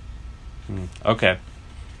 Okay.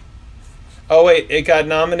 Oh, wait. It got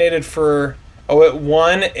nominated for... Oh, it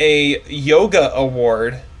won a yoga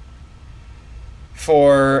award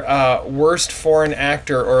for Worst Foreign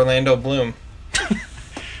Actor, Orlando Bloom.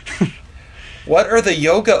 What are the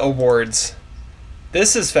yoga awards?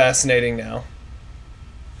 This is fascinating now.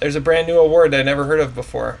 There's a brand new award I never heard of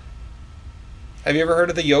before. Have you ever heard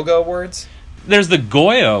of the yoga awards? There's the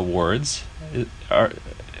Goya Awards.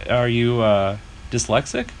 Are you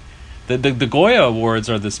dyslexic? The Goya Awards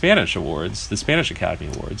are the Spanish awards, the Spanish Academy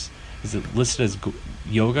Awards. Is it listed as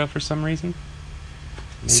yoga for some reason?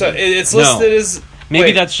 Maybe? So it's listed as... Maybe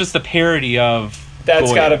wait, that's just the parody of That's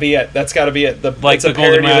Goya. got to be it. That's got to be it. Like it's a the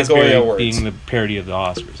Golden parody of the Goya Raspberry Awards. being the parody of the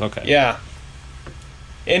Oscars. Okay. Yeah.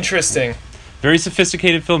 Interesting. Very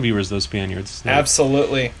sophisticated film viewers, those Spaniards. Yeah.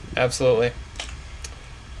 Absolutely.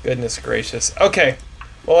 Goodness gracious. Okay.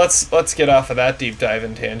 Well, let's get off of that deep dive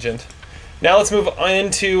and tangent. Now let's move on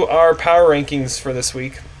into our power rankings for this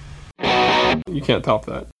week. You can't top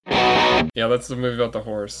that. Yeah, that's the movie about the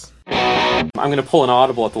horse. I'm going to pull an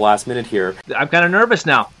audible at the last minute here. I'm kind of nervous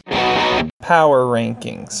now. Power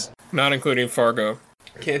rankings. Not including Fargo.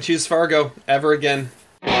 Can't choose Fargo ever again.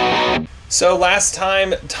 So last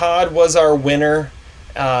time, Todd was our winner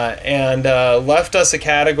and left us a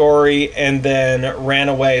category and then ran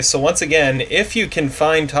away. So once again, if you can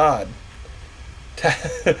find Todd,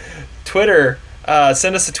 Twitter,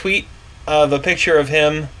 send us a tweet of a picture of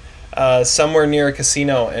him somewhere near a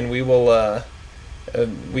casino, and we will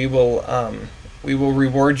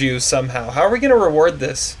reward you somehow. How are we going to reward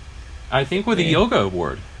this? I think with a yoga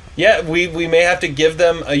award. Yeah, we may have to give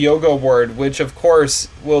them a yoga award, which of course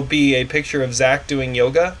will be a picture of Zach doing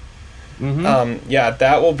yoga. Mm-hmm. Yeah,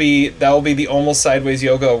 that will be the Almost Sideways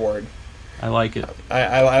Yoga Award. I like it.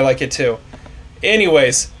 I like it too.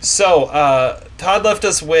 Anyways, so Todd left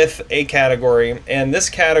us with a category, and this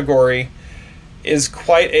category is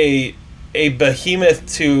quite a behemoth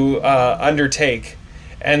to undertake.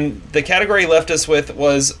 And the category he left us with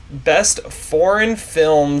was Best Foreign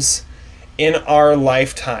Films in Our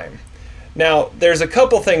Lifetime. Now, there's a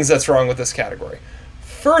couple things that's wrong with this category.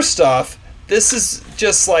 First off, this is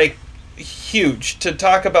just like huge to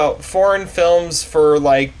talk about foreign films for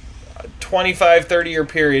like 25, 30-year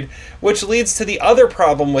period, which leads to the other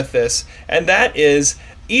problem with this, and that is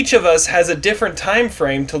each of us has a different time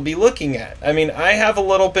frame to be looking at. I mean, I have a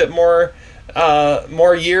little bit more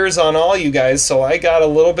years on all you guys, so I got a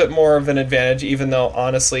little bit more of an advantage, even though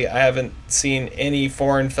honestly I haven't seen any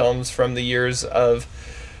foreign films from the years of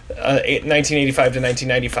 1985 to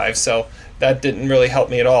 1995, so that didn't really help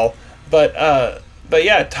me at all. But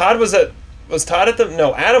yeah, Adam was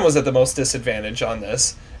at the most disadvantage on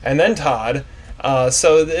this, and then Todd.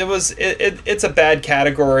 So it's a bad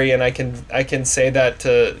category, and I can say that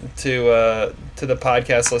to the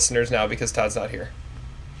podcast listeners now because Todd's not here.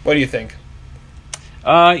 What do you think?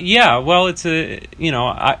 Yeah, well, it's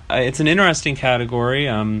it's an interesting category.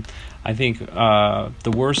 I think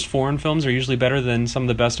the worst foreign films are usually better than some of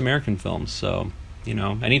the best American films. So,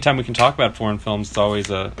 anytime we can talk about foreign films, it's always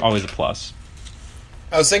a plus.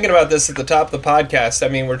 I was thinking about this at the top of the podcast. I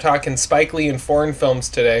mean, we're talking Spike Lee and foreign films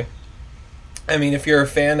today. I mean, if you're a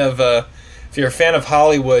fan of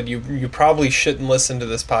Hollywood, you probably shouldn't listen to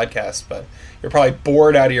this podcast, but you're probably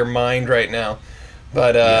bored out of your mind right now.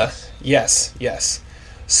 But yes.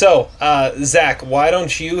 So, Zach, why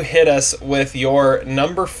don't you hit us with your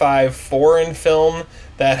number 5 foreign film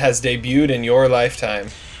that has debuted in your lifetime?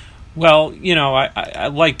 Well, I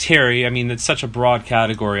like Terry. I mean, it's such a broad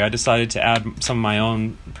category. I decided to add some of my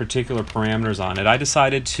own particular parameters on it. I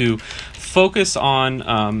decided to focus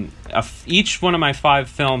on each one of my 5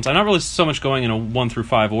 films. I'm not really so much going in a 1 through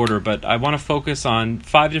 5 order, but I want to focus on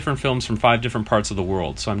 5 different films from 5 different parts of the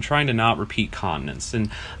world. So I'm trying to not repeat continents. And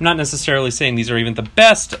I'm not necessarily saying these are even the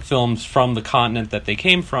best films from the continent that they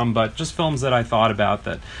came from, but just films that I thought about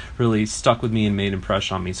that really stuck with me and made an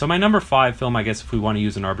impression on me. So my number 5 film, I guess if we want to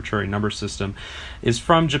use an arbitrary number system, is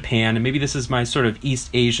from Japan. And maybe this is my sort of East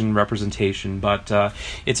Asian representation, but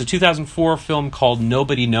it's a 2004 film called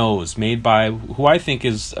Nobody Knows, made by who I think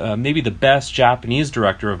is maybe the best Japanese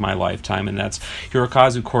director of my lifetime, and that's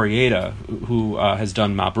Hirokazu Koreeda, who has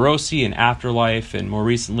done Maborosi and Afterlife, and more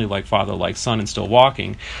recently like Father Like Son and Still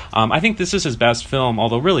Walking. I think this is his best film,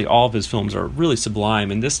 although really all of his films are really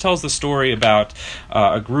sublime, and this tells the story about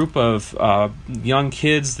a group of young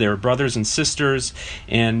kids, their brothers and sisters,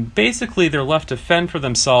 and basically they're left to fend for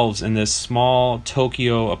themselves in this small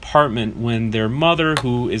Tokyo apartment when their mother,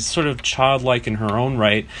 who is sort of childlike in her own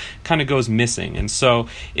right, kind of goes missing. And so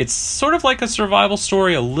it's sort of like a survival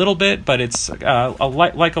story a little bit, but it's like a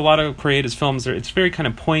lot of Koreeda's films, it's very kind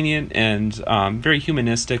of poignant and very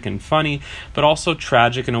humanistic and funny, but also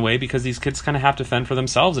tragic in a way because these kids kind of have to fend for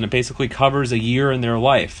themselves, and it basically covers a year in their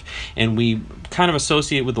life. And we kind of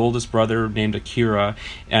associate with the oldest brother named Akira,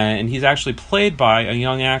 and he's actually played by a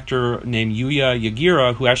young actor named Yuya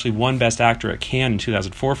Yagira, who actually won Best Actor at Cannes in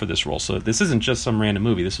 2004 for this role. So this isn't just some random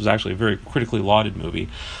movie. This was actually a very critically lauded movie.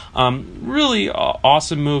 Really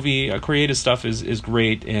awesome movie. Koreeda's stuff is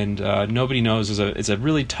great, and Nobody Knows is a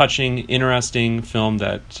really touching, interesting film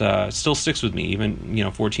that still sticks with me,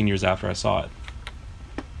 even 14 years after I saw it.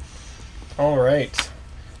 All right.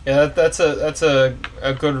 Yeah, that's a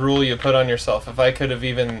good rule you put on yourself. If I could have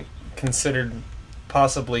even considered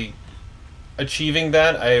possibly achieving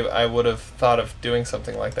that, I would have thought of doing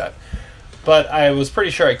something like that. But I was pretty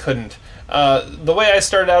sure I couldn't. The way I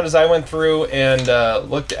started out is I went through and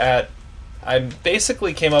looked at... I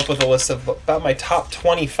basically came up with a list of about my top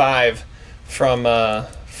 25 from the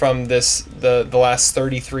last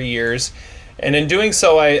 33 years. And in doing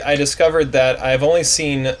so, I discovered that I've only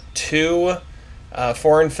seen 2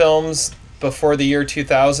 foreign films before the year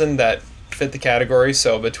 2000 that fit the category,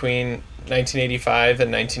 so between 1985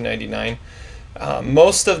 and 1999.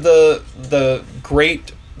 Most of the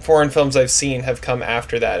great foreign films I've seen have come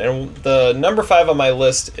after that, and the number 5 on my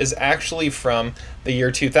list is actually from the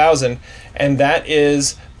year 2000, and that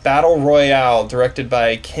is Battle Royale, directed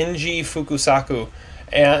by Kinji Fukusaku.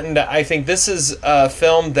 And I think this is a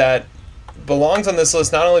film that belongs on this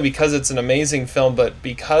list not only because it's an amazing film, but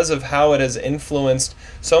because of how it has influenced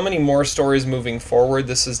so many more stories moving forward.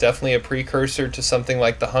 This is definitely a precursor to something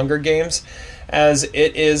like The Hunger Games, as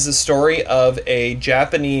it is the story of a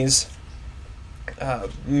Japanese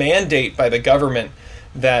mandate by the government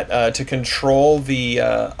that to control the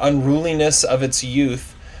unruliness of its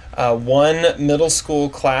youth, one middle school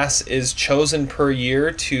class is chosen per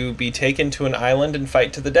year to be taken to an island and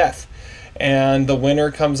fight to the death. And the winner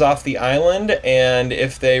comes off the island, and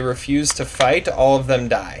if they refuse to fight, all of them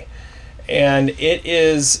die. And it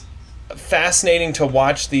is fascinating to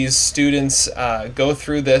watch these students go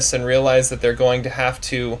through this and realize that they're going to have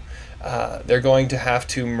to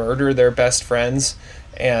murder their best friends.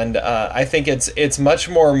 And I think it's much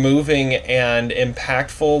more moving and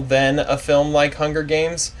impactful than a film like Hunger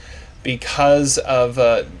Games because of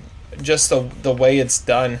just the way it's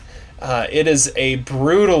done. It is a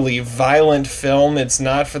brutally violent film. It's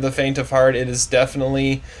not for the faint of heart. It is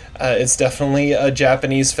definitely a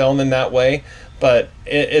Japanese film in that way, but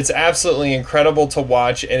it's absolutely incredible to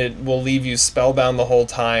watch, and it will leave you spellbound the whole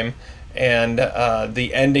time. And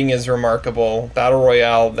the ending is remarkable. Battle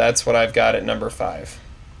Royale, that's what I've got at number 5.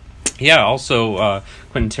 Yeah, also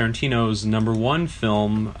Quentin Tarantino's number 1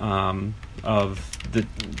 film of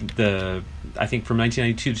the I think from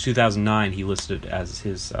 1992 to 2009 he listed as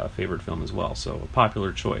his favorite film as well, so a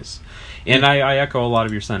popular choice. And I echo a lot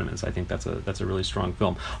of your sentiments. I think that's a really strong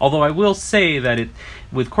film. Although I will say that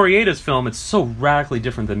with Koreeda's film, it's so radically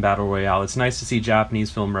different than Battle Royale. It's nice to see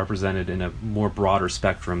Japanese film represented in a more broader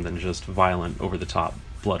spectrum than just violent, over-the-top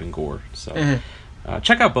blood and gore. So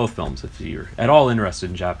check out both films if you're at all interested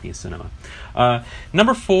in Japanese cinema.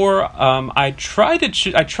 Number 4, I tried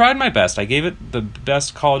my best. I gave it the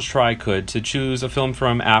best college try I could to choose a film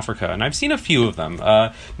from Africa, and I've seen a few of them.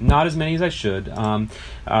 Not as many as I should.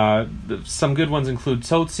 Some good ones include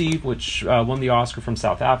Tsotsi, which won the Oscar from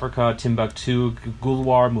South Africa, Timbuktu,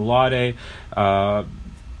 Gulwar Mulade,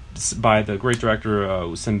 by the great director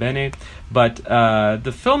Usembene. But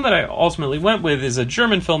the film that I ultimately went with is a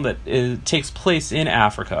German film that takes place in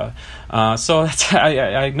Africa. So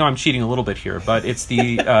I know I'm cheating a little bit here, but it's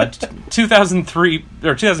the 2003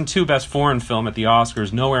 or 2002 Best Foreign Film at the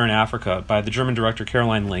Oscars, Nowhere in Africa, by the German director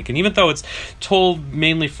Caroline Link. And even though it's told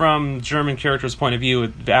mainly from German characters' point of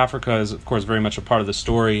view, Africa is of course very much a part of the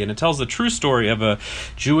story, and it tells the true story of a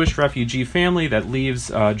Jewish refugee family that leaves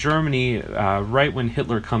Germany right when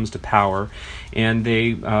Hitler comes comes to power, and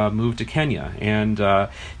they move to Kenya, and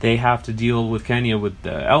they have to deal with Kenya with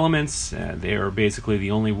the elements. They are basically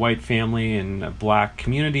the only white family in a black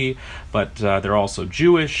community, but they're also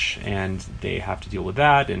Jewish, and they have to deal with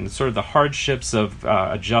that and sort of the hardships of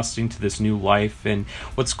adjusting to this new life. And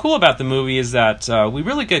what's cool about the movie is that we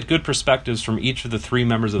really get good perspectives from each of the three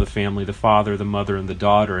members of the family, the father, the mother, and the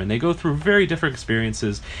daughter, and they go through very different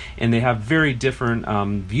experiences, and they have very different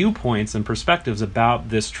viewpoints and perspectives about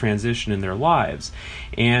this transition in their lives.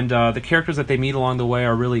 And the characters that they meet along the way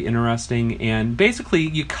are really interesting, and basically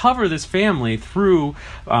you cover this family through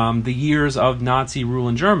the years of Nazi rule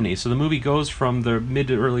in Germany. So the movie goes from the mid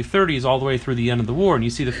to early 30s all the way through the end of the war, and you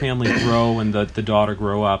see the family grow and the daughter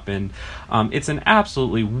grow up, and it's an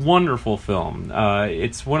absolutely wonderful film.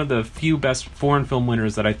 It's one of the few best foreign film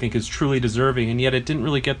winners that I think is truly deserving, and yet it didn't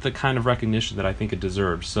really get the kind of recognition that I think it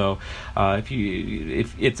deserves. So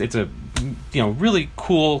if it's a really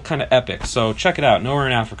cool kind of epic, so check it out. Nowhere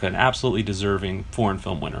in Africa, an absolutely deserving foreign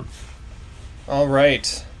film winner. All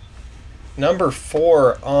right. Number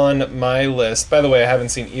 4 on my list. By the way, I haven't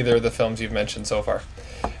seen either of the films you've mentioned so far.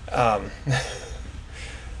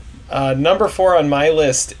 Number 4 on my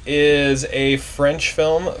list is a French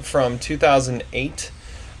film from 2008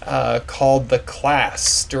 called The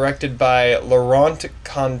Class, directed by Laurent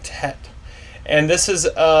Contet. And this is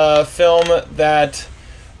a film that,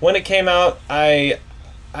 when it came out,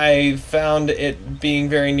 I found it being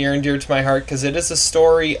very near and dear to my heart, because it is a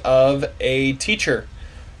story of a teacher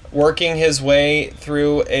working his way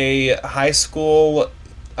through a high school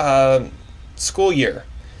school year.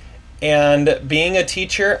 And being a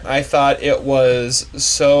teacher, I thought it was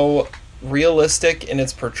so realistic in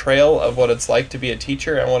its portrayal of what it's like to be a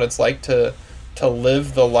teacher and what it's like to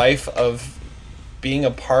live the life of being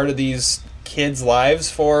a part of these kids' lives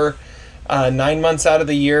for 9 months out of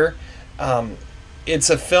the year. It's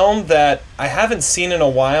a film that I haven't seen in a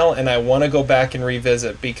while, and I want to go back and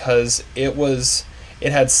revisit, because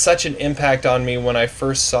it had such an impact on me when I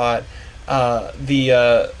first saw it.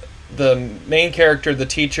 The main character, the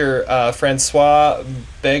teacher, Francois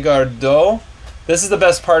Begardot. This is the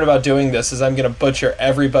best part about doing this, is I'm going to butcher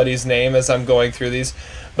everybody's name as I'm going through these.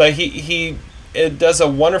 But it does a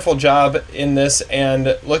wonderful job in this,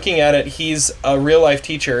 and looking at it, he's a real-life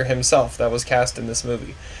teacher himself that was cast in this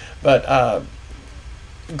movie. But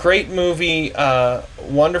great movie,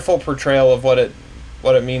 wonderful portrayal of what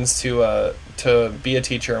it means to be a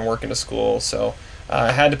teacher and work in a school. So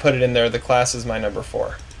I had to put it in there. The Class is my number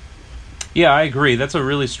 4. Yeah, I agree. That's a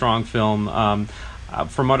really strong film.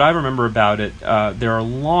 From what I remember about it, there are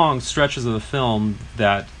long stretches of the film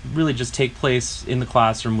that really just take place in the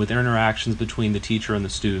classroom with interactions between the teacher and the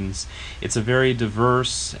students. It's a very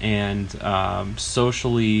diverse and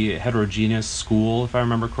socially heterogeneous school, if I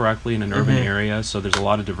remember correctly, in an urban area, so there's a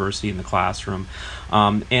lot of diversity in the classroom.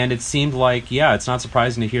 And it seemed like, it's not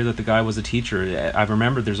surprising to hear that the guy was a teacher. I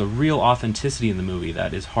remember there's a real authenticity in the movie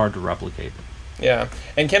that is hard to replicate. Yeah,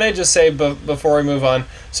 and can I just say before we move on,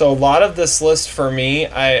 so a lot of this list for me,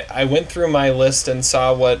 I went through my list and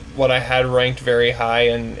saw what I had ranked very high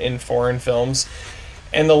in foreign films,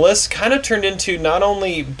 and the list kind of turned into not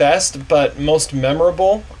only best but most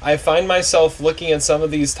memorable. I find myself looking at some of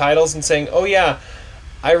these titles and saying, oh yeah,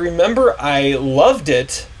 I remember I loved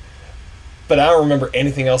it, but I don't remember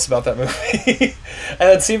anything else about that movie. And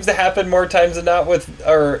it seems to happen more times than not with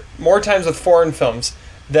foreign films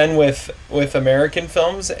than with American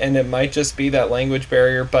films, and it might just be that language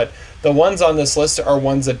barrier, but the ones on this list are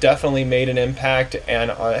ones that definitely made an impact and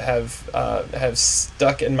have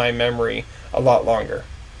stuck in my memory a lot longer.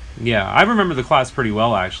 Yeah, I remember The Class pretty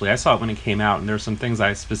well, actually. I saw it when it came out, and there's some things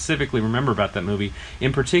I specifically remember about that movie.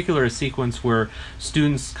 In particular, a sequence where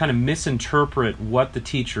students kind of misinterpret what the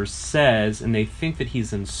teacher says, and they think that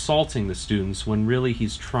he's insulting the students when really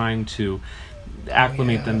he's trying to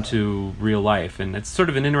acclimate them to real life. And it's sort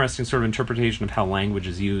of an interesting sort of interpretation of how language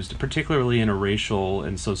is used, particularly in a racial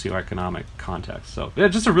and socioeconomic context. So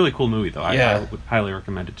just a really cool movie, though. I would highly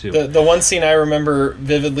recommend it too. The one scene I remember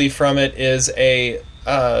vividly from it is a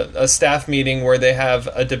staff meeting where they have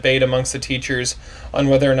a debate amongst the teachers on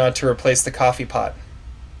whether or not to replace the coffee pot.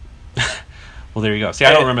 Well, there you go. See,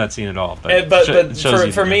 I don't remember that scene at all. But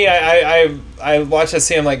for me, I watched that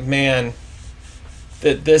scene, I'm like, man,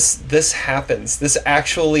 that this happens. This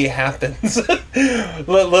actually happens.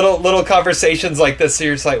 little conversations like this. So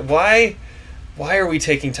you're just like, why are we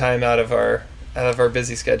taking time out of our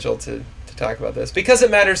busy schedule to talk about this? Because it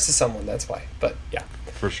matters to someone. That's why. But yeah,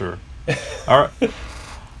 for sure. All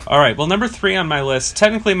All right. Well, number 3 on my list.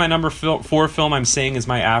 Technically, my number 4 film I'm saying is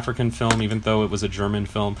my African film, even though it was a German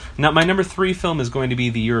film. Now, my number 3 film is going to be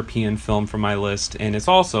the European film from my list, and it's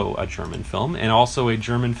also a German film, and also a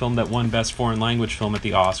German film that won Best Foreign Language Film at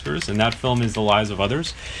the Oscars. And that film is The Lives of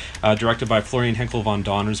Others, directed by Florian Henkel von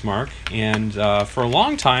Donnersmarck. And for a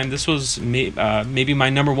long time, this was maybe my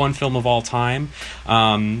number 1 film of all time.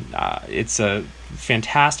 It's a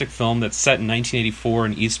fantastic film that's set in 1984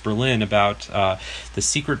 in East Berlin about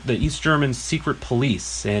the East German secret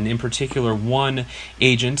police, and in particular one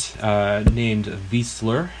agent named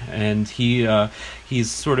Wiesler, and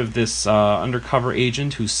he's sort of this undercover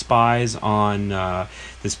agent who spies on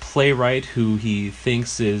this playwright who he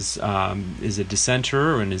thinks is a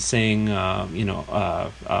dissenter and is saying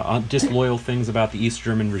disloyal things about the East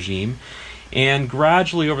German regime. And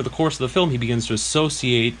gradually, over the course of the film, he begins to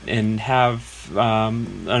associate and have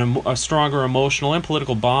a stronger emotional and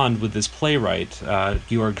political bond with this playwright,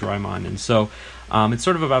 Georg Draiman. And so it's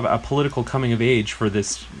sort of about a political coming of age for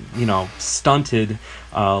this, stunted,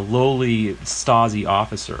 lowly Stasi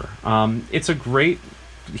officer. It's a great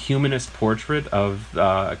humanist portrait of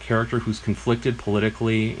a character who's conflicted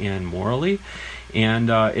politically and morally. And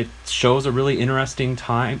it shows a really interesting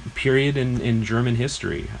time period in German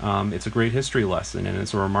history. It's a great history lesson, and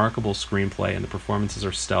it's a remarkable screenplay, and the performances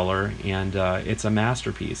are stellar, and it's a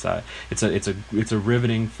masterpiece. It's a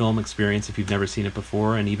riveting film experience if you've never seen it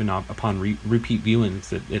before, and even upon repeat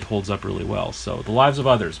viewings, it holds up really well. So, The Lives of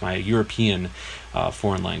Others, my European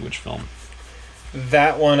foreign language film.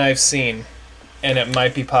 That one I've seen, and it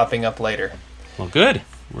might be popping up later. Well, good.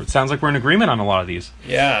 It sounds like we're in agreement on a lot of these.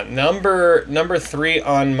 Yeah, number 3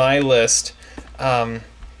 on my list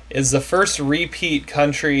is the first repeat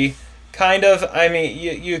country. Kind of. I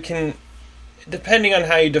mean, you can, depending on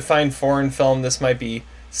how you define foreign film, this might be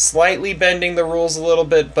slightly bending the rules a little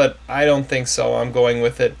bit, but I don't think so. I'm going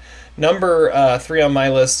with it. Number 3 on my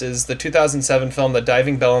list is the 2007 film The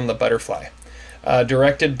Diving Bell and the Butterfly,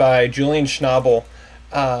 directed by Julian Schnabel.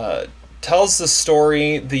 Tells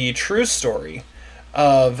the true story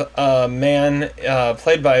of a man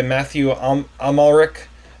played by Matthew Amalric,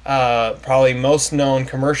 probably most known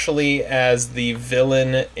commercially as the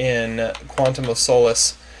villain in Quantum of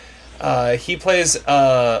Solace. He plays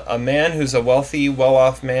a man who's a wealthy,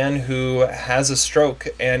 well-off man who has a stroke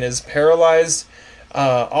and is paralyzed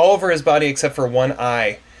all over his body except for one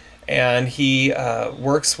eye. And he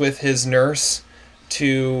works with his nurse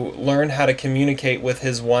to learn how to communicate with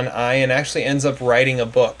his one eye, and actually ends up writing a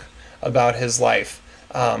book about his life,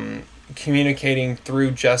 communicating through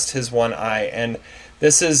just his one eye. And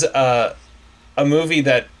this is a movie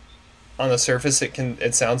that, on the surface,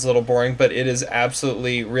 it sounds a little boring, but it is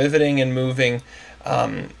absolutely riveting and moving.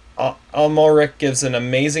 Amalric gives an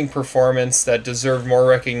amazing performance that deserved more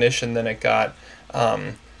recognition than it got.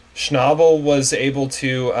 Schnabel was able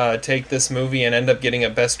to take this movie and end up getting a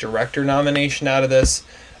Best Director nomination out of this.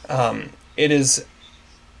 It is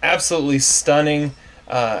absolutely stunning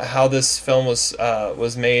how this film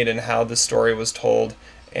was made and how the story was told.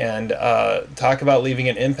 And talk about leaving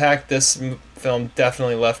an impact. This film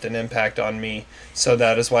definitely left an impact on me. So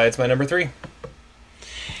that is why it's my number 3.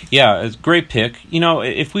 Yeah, it's a great pick.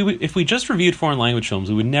 If we just reviewed foreign language films,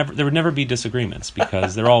 there would never be disagreements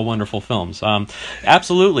because they're all wonderful films.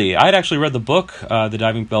 Absolutely, I had actually read the book, The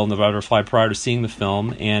Diving Bell and the Butterfly, prior to seeing the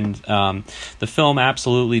film, and the film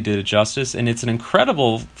absolutely did it justice. And it's an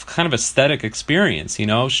incredible kind of aesthetic experience.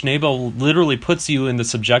 Schnabel literally puts you in the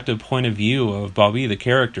subjective point of view of Bobby, the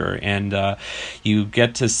character, and you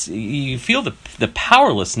get to you feel the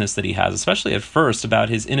powerlessness that he has, especially at first, about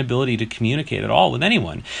his inability to communicate at all with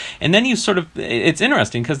anyone. And then it's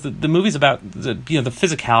interesting because the movie's about the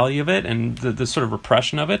physicality of it and the sort of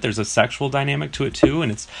repression of it. There's a sexual dynamic to it too,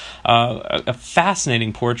 and it's a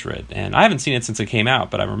fascinating portrait. And I haven't seen it since it came out,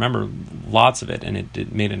 but I remember lots of it, and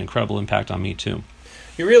it made an incredible impact on me too.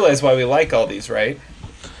 You realize why we like all these, right?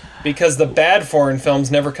 Because the bad foreign films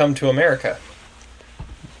never come to America.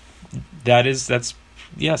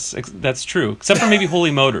 Yes, that's true. Except for maybe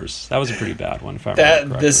Holy Motors. That was a pretty bad one, if I remember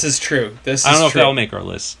correctly. This is true. I don't know if that'll make our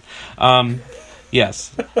list.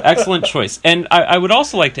 Yes, excellent choice. And I would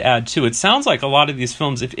also like to add, too, it sounds like a lot of these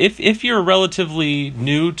films, if you're relatively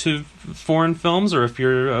new to foreign films, or if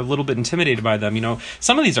you're a little bit intimidated by them,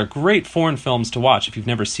 some of these are great foreign films to watch if you've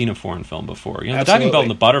never seen a foreign film before. The Diving Bell and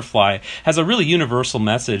the Butterfly has a really universal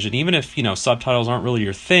message, and even if subtitles aren't really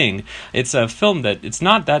your thing, it's a film that it's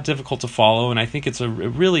not that difficult to follow, and I think it's a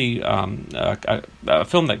really a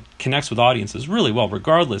film that connects with audiences really well,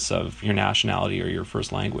 regardless of your nationality or your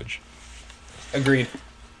first language. Agreed.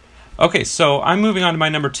 Okay, so I'm moving on to my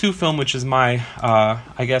number 2 film, which is my,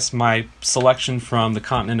 I guess, my selection from the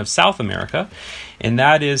continent of South America, and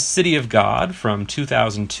that is City of God from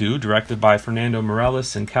 2002, directed by Fernando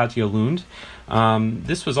Meirelles and Katia Lund.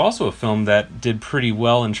 This was also a film that did pretty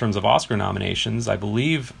well in terms of Oscar nominations. I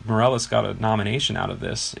believe Meirelles got a nomination out of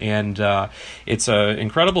this, and it's an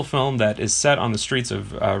incredible film that is set on the streets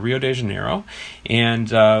of Rio de Janeiro,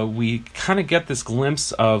 and we kind of get this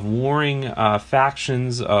glimpse of warring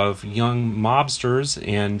factions of young mobsters,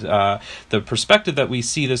 and the perspective that we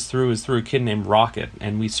see this through is through a kid named Rocket,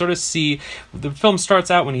 and we sort of see, the film starts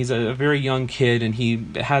out when he's a very young kid, and he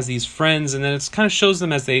has these friends, and then it kind of shows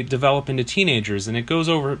them as they develop into teenagers, and it goes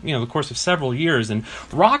over the course of several years, and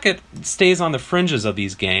Rocket stays on the fringes of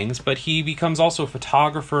these gangs, but he becomes also a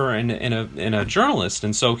photographer and a journalist,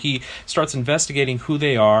 and so he starts investigating who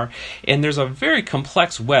they are, and there's a very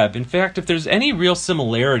complex web. In fact, if there's any real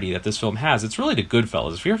similarity that this film has, it's really to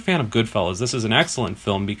Goodfellas. If you're a fan of Goodfellas, this is an excellent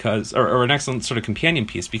film because, or an excellent sort of companion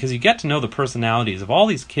piece, because you get to know the personalities of all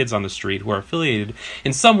these kids on the street who are affiliated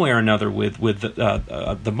in some way or another with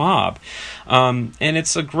the mob, and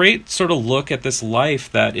it's a great sort of look at this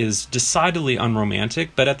life that is decidedly unromantic,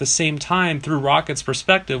 but at the same time, through Rocket's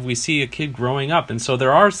perspective, we see a kid growing up, and so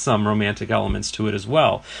there are some romantic elements to it as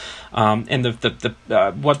well. And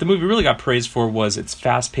what the movie really got praised for was its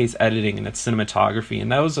fast-paced editing and its cinematography, and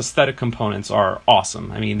those aesthetic components are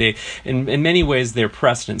awesome. I mean, they, in many ways, they're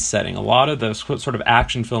precedent-setting. A lot of the sort of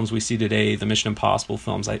action films we see today, the Mission Impossible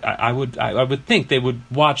films, I would think they would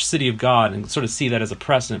watch City of God and sort of see that as a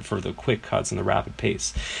precedent for the quick cuts and the rapid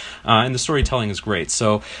pace. And the storytelling is great.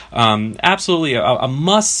 So, absolutely a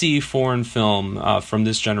must-see foreign film from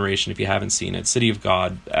this generation if you haven't seen it. City of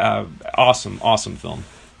God, awesome film.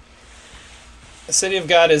 City of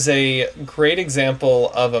God is a great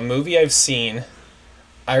example of a movie I've seen.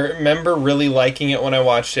 I remember really liking it when I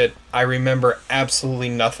watched it. I remember absolutely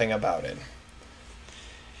nothing about it.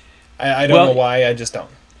 I don't know why, I just don't.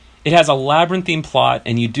 It has a labyrinthine plot,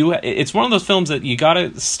 and it's one of those films that you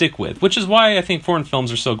gotta stick with, which is why I think foreign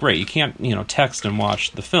films are so great. You can't, text and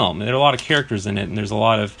watch the film. There are a lot of characters in it, and there's a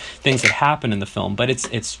lot of things that happen in the film, but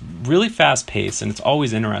it's really fast-paced, and it's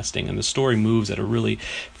always interesting, and the story moves at a really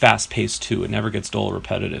fast pace, too. It never gets dull or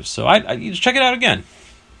repetitive. So you check it out again.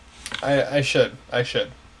 I should.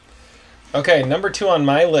 Okay, number 2 on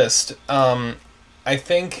my list. I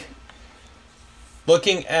think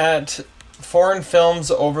looking at foreign films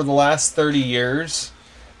over the last 30 years,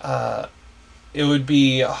 it would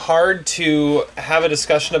be hard to have a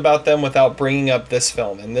discussion about them without bringing up this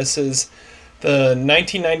film. And this is the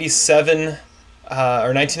 1997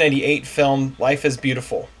 or 1998 film Life is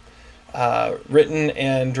Beautiful, written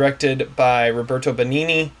and directed by Roberto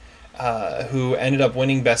Benigni, who ended up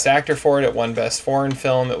winning Best Actor for it. It won Best Foreign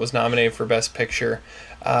Film. It was nominated for Best Picture.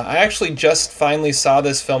 I actually just finally saw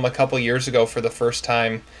this film a couple years ago for the first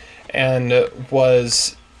time, and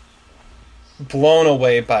was blown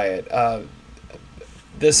away by it.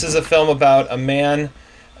 This is a film about a man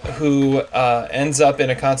who ends up in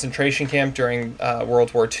a concentration camp during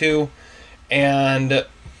World War II and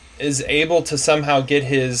is able to somehow get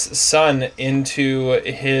his son into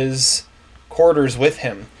his quarters with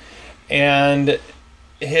him. And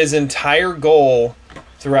his entire goal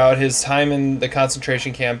throughout his time in the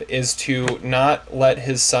concentration camp is to not let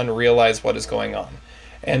his son realize what is going on,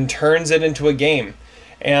 and turns it into a game.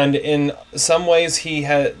 And in some ways,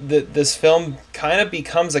 this film kind of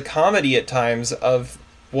becomes a comedy at times of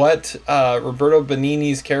what Roberto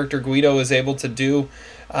Benigni's character Guido is able to do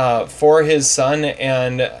for his son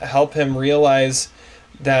and help him realize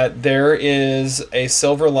that there is a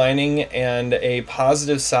silver lining and a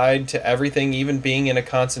positive side to everything, even being in a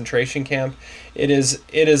concentration camp. It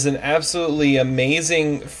is an absolutely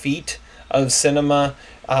amazing feat of cinema.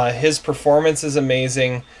 His performance is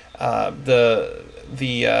amazing. The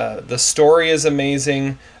story is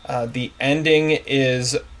amazing. The ending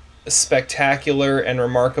is spectacular and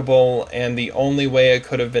remarkable, and the only way it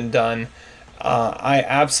could have been done. I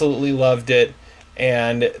absolutely loved it,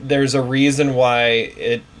 and there's a reason why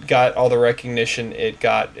it got all the recognition it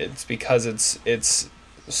got. It's because it's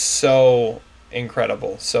so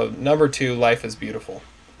incredible. So number 2, Life is Beautiful.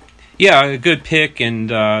 Yeah, a good pick, and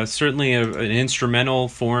certainly an instrumental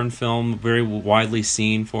foreign film, very widely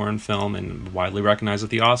seen foreign film, and widely recognized at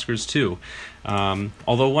the Oscars, too.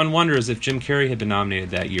 Although one wonders if Jim Carrey had been nominated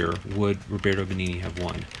that year, would Roberto Benigni have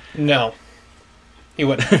won? No, he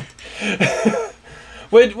wouldn't.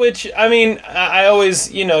 Which I mean, I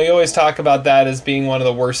always, you always talk about that as being one of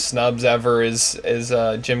the worst snubs ever, is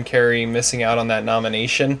Jim Carrey missing out on that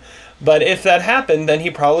nomination. But if that happened, then he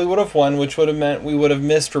probably would have won, which would have meant we would have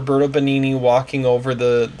missed Roberto Benigni walking over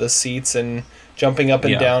the seats and jumping up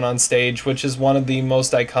and down on stage, which is one of the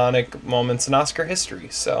most iconic moments in Oscar history.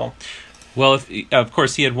 So, well, of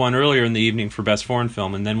course, he had won earlier in the evening for Best Foreign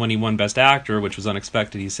Film, and then when he won Best Actor, which was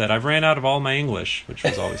unexpected, he said, "I've ran out of all my English," which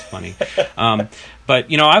was always funny. But,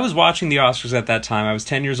 I was watching the Oscars at that time. I was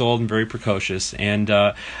 10 years old and very precocious, and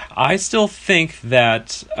I still think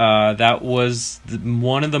that that was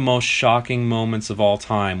one of the most shocking moments of all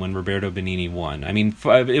time when Roberto Benigni won. I mean,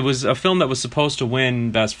 it was a film that was supposed to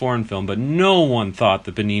win Best Foreign Film, but no one thought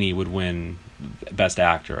that Benigni would win Best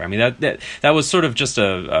Actor. I mean, that was sort of just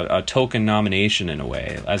a token nomination in a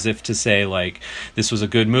way, as if to say, like, this was a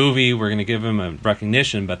good movie, we're going to give him a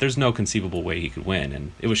recognition, but there's no conceivable way he could win,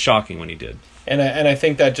 and it was shocking when he did. And I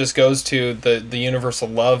think that just goes to the universal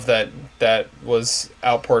love that was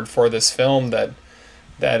outpoured for this film that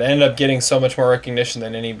ended up getting so much more recognition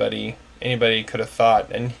than anybody could have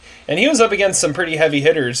thought. And he was up against some pretty heavy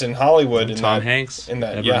hitters in Hollywood. Tom Hanks,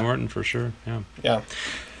 Edward Norton, for sure. Yeah.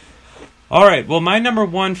 All right. Well, my number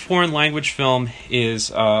one foreign language film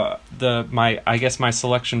is my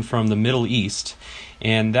selection from the Middle East,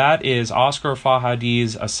 and that is Oscar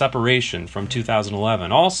Fahadi's A Separation from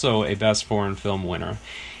 2011, also a Best Foreign Film winner.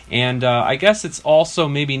 And I guess it's also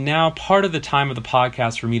maybe now part of the time of the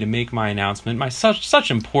podcast for me to make my announcement, my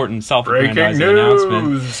such important self-aggrandizing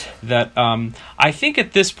announcement that I think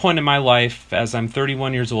at this point in my life, as I'm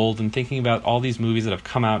 31 years old and thinking about all these movies that have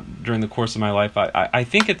come out during the course of my life, I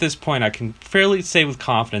think at this point I can fairly say with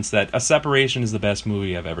confidence that A Separation is the best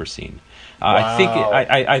movie I've ever seen. Wow.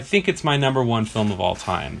 I think it's my number one film of all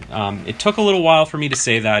time. It took a little while for me to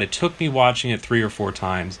say that. It took me watching it 3 or 4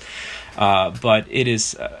 times. But it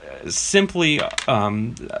is simply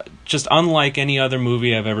just unlike any other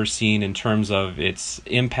movie I've ever seen in terms of its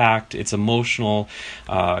impact, its emotional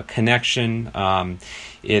connection,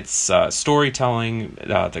 its storytelling,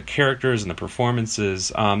 the characters and the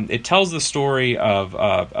performances. It tells the story of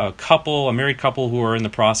a married couple who are in the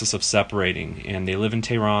process of separating, and they live in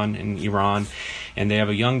Tehran in Iran, and they have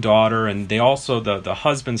a young daughter, and they also, the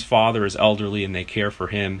husband's father is elderly and they care for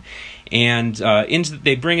him. And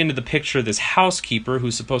they bring into the picture this housekeeper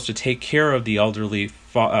who's supposed to take care of the elderly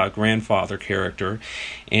grandfather character.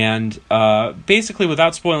 And basically,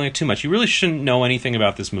 without spoiling it too much, you really shouldn't know anything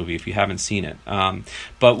about this movie if you haven't seen it.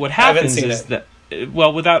 But what happens is that,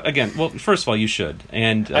 first of all, you should,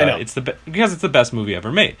 and I know. Because it's the best movie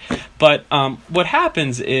ever made. But what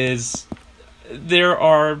happens is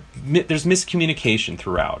there's miscommunication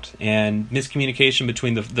throughout, and miscommunication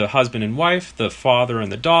between the husband and wife, the father and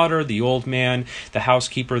the daughter, the old man, the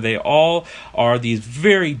housekeeper. They all are these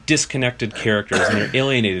very disconnected characters, and they're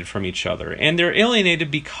alienated from each other. And they're alienated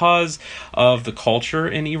because of the culture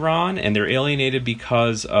in Iran, and they're alienated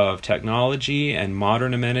because of technology and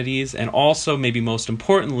modern amenities, and also, maybe most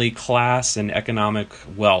importantly, class and economic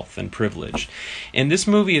wealth and privilege. And this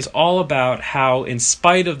movie is all about how, in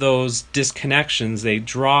spite of those disconnections, they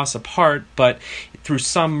draw us apart, but through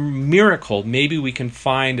some miracle, maybe we can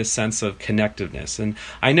find a sense of connectiveness. And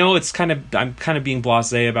I know I'm kind of being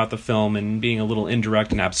blasé about the film and being a little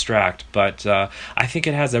indirect and abstract, but I think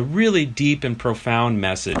it has a really deep and profound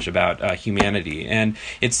message about humanity. And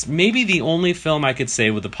it's maybe the only film I could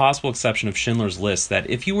say, with the possible exception of Schindler's List, that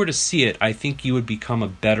if you were to see it, I think you would become a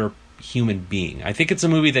better human being. I think it's a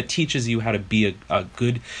movie that teaches you how to be a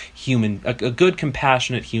good human, a good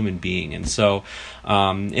compassionate human being. And so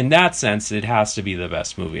in that sense, it has to be the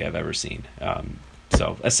best movie I've ever seen.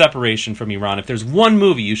 So A Separation from Iran, if there's one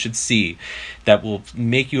movie you should see that will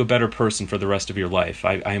make you a better person for the rest of your life,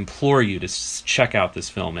 I implore you to check out this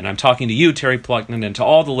film. And I'm talking to you, Terry Pluckman, and to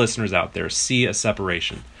all the listeners out there. See A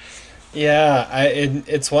Separation. Yeah,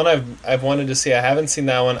 it's one I've wanted to see. I haven't seen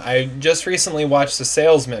that one. I just recently watched The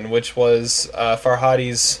Salesman, which was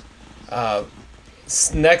Farhadi's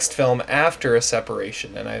next film after A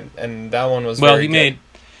Separation, and that one was very good.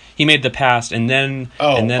 He made The Past and then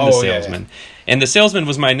The Salesman. Yeah. And The Salesman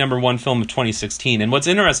was my number one film of 2016. And what's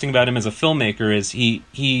interesting about him as a filmmaker is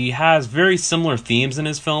he has very similar themes in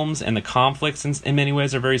his films, and the conflicts in many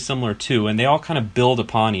ways are very similar too, and they all kind of build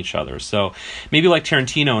upon each other. So maybe like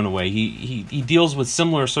Tarantino in a way, he deals with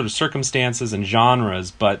similar sort of circumstances and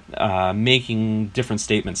genres, but making different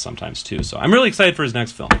statements sometimes too. So I'm really excited for his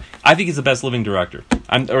next film. I think he's the best living director,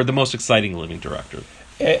 or the most exciting living director.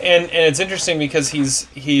 And it's interesting because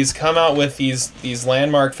he's come out with these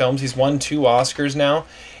landmark films. He's won 2 Oscars now,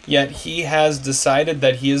 yet he has decided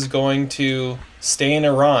that he is going to stay in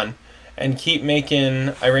Iran and keep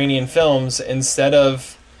making Iranian films instead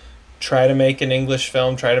of try to make an English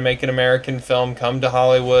film, try to make an American film, come to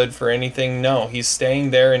Hollywood for anything. No, he's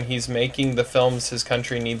staying there and he's making the films his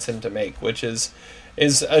country needs him to make, which is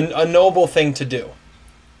a noble thing to do.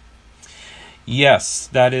 Yes,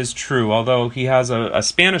 that is true. Although he has a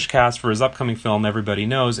Spanish cast for his upcoming film, Everybody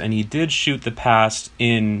Knows, and he did shoot The Past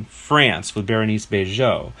in France with Berenice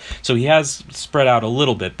Bejo. So he has spread out a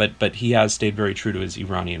little bit, but he has stayed very true to his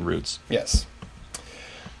Iranian roots. Yes.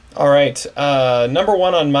 All right. Number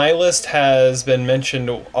one on my list has been mentioned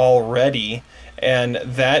already, and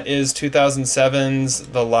that is 2007's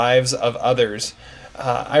The Lives of Others.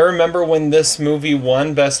 I remember when this movie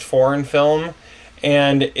won Best Foreign Film,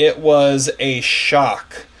 and it was a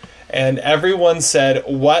shock. And everyone said,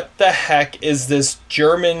 what the heck is this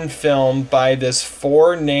German film by this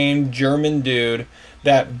four-named German dude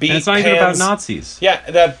that beat And it's not even about Nazis. Yeah,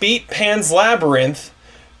 that beat Pan's Labyrinth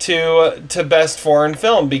to Best Foreign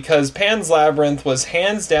Film, because Pan's Labyrinth was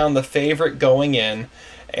hands down the favorite going in,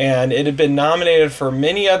 and it had been nominated for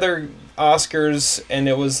many other Oscars, and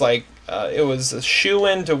it was like it was a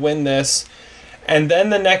shoo-in to win this. And then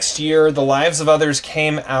the next year, The Lives of Others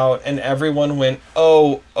came out, and everyone went,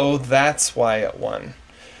 oh, that's why it won.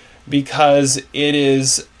 Because it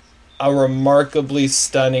is a remarkably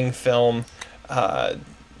stunning film.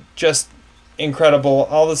 Just incredible.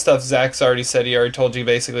 All the stuff Zach's already said. He already told you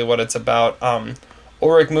basically what it's about.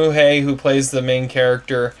 Ulrich Muhe, who plays the main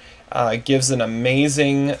character, gives an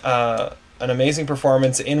amazing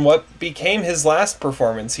performance in what became his last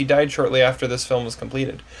performance. He died shortly after this film was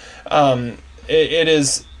completed. It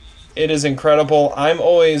is incredible. I'm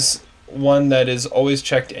always one that is always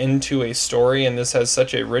checked into a story, and this has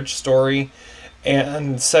such a rich story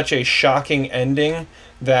and such a shocking ending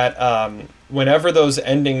that whenever those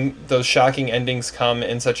shocking endings come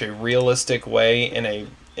in such a realistic way in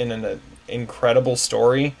an incredible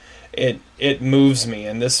story, it moves me,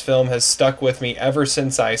 and this film has stuck with me ever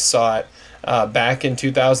since I saw it back in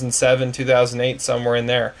 2007, 2008, somewhere in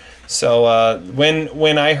there. So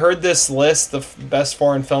when I heard this list, the best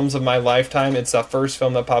foreign films of my lifetime, it's the first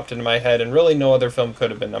film that popped into my head, and really no other film could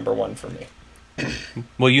have been number one for me.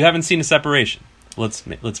 Well, you haven't seen A Separation. Let's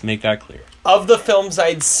make that clear. Of the films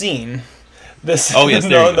I'd seen, this yes,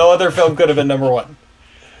 no other film could have been number one.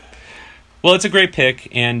 Well, it's a great pick,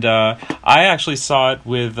 and I actually saw it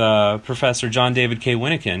with Professor John David K.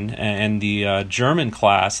 Winnikin and the German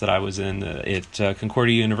class that I was in at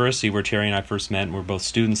Concordia University, where Terry and I first met, and we're both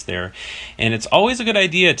students there. And it's always a good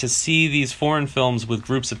idea to see these foreign films with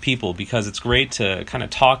groups of people, because it's great to kind of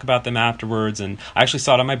talk about them afterwards. And I actually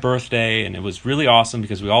saw it on my birthday, and it was really awesome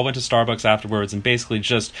because we all went to Starbucks afterwards and basically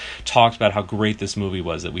just talked about how great this movie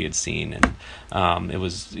was that we had seen. And it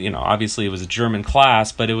was, obviously it was a German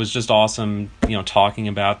class, but it was just awesome, talking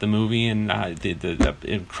about the movie and the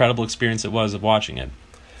incredible experience it was of watching it.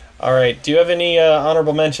 All right. Do you have any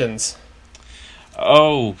honorable mentions?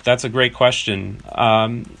 Oh, that's a great question.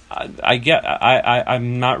 I'm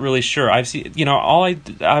not really sure. I've seen,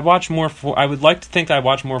 I watch more. I would like to think I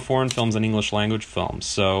watch more foreign films than English language films.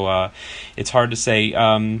 So it's hard to say.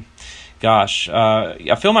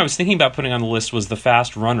 A film I was thinking about putting on the list was The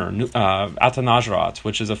Fast Runner, Atanajrat,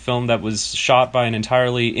 which is a film that was shot by an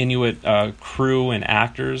entirely Inuit crew and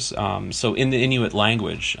actors, so in the Inuit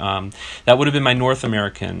language. That would have been my North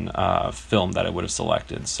American film that I would have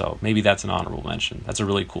selected, so maybe that's an honorable mention. That's a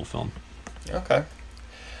really cool film. Okay.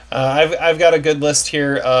 I've got a good list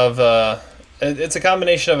here of... it's a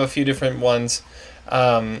combination of a few different ones.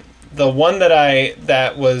 The one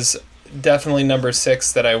that was... definitely number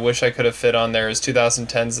 6 that I wish I could have fit on there is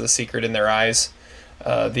 2010's The Secret in Their Eyes,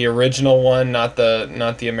 the original one, not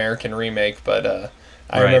the American remake. But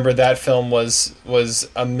I remember that film was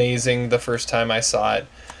amazing the first time I saw it.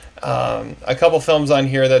 A couple films on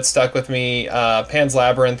here that stuck with me. Pan's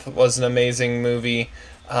Labyrinth was an amazing movie.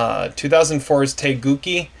 2004's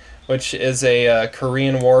Taegukgi, which is a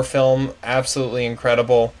Korean War film, absolutely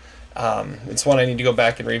incredible. It's one I need to go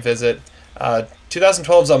back and revisit.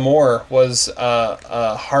 2012's Amour was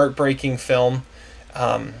a heartbreaking film.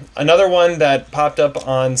 Another one that popped up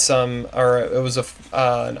on it was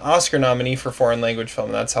an Oscar nominee for foreign language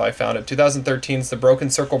film. That's how I found it. 2013's The Broken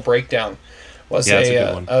Circle Breakdown was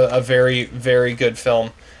a very, very good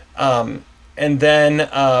film. And then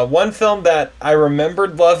one film that I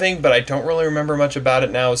remembered loving, but I don't really remember much about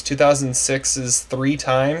it now, is 2006's Three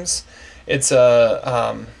Times. It's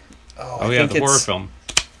the horror film.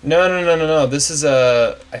 No. This is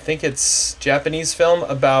I think it's Japanese film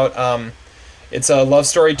about, it's a love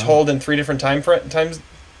story told in 3 different time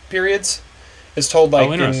periods. It's told in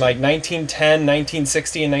 1910,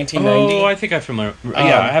 1960, and 1990. Oh, I think I'm familiar.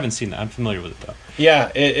 I haven't seen that. I'm familiar with it though. Yeah,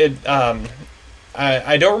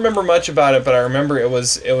 I don't remember much about it, but I remember it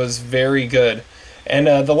was very good. And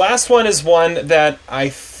the last one is one that I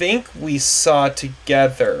think we saw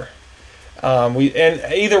together. And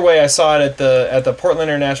either way, I saw it at the Portland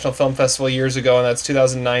International Film Festival years ago, and that's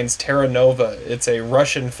 2009's Terra Nova. It's a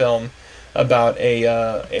Russian film about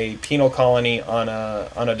a penal colony on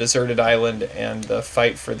a deserted island, and the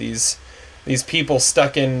fight for these people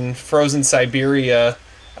stuck in frozen Siberia,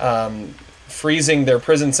 freezing their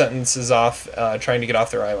prison sentences off, trying to get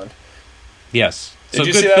off their island. Yes. Did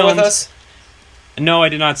you see that with us? No, I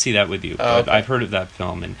did not see that with you, but okay. I've heard of that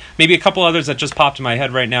film. And maybe a couple others that just popped in my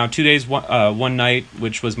head right now. 2 Days, One Night,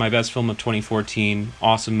 which was my best film of 2014.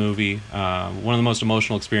 Awesome movie. One of the most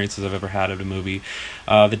emotional experiences I've ever had at a movie.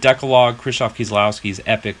 The Decalogue, Krzysztof Kieslowski's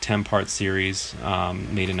epic 10-part series,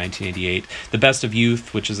 made in 1988. The Best of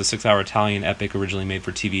Youth, which is a 6-hour Italian epic originally made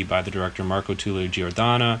for TV by the director Marco Tullio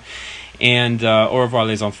Giordana. And Au revoir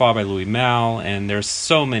les enfants by Louis Malle, and there's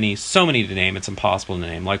so many to name, it's impossible to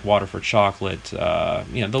name, like Water for Chocolate.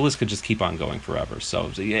 The list could just keep on going forever.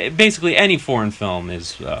 So basically any foreign film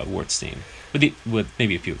is worth seeing, with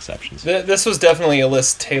maybe a few exceptions. This was definitely a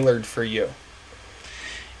list tailored for you.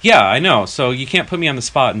 Yeah, I know. So you can't put me on the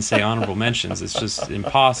spot and say honorable mentions. It's just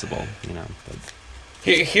impossible, But...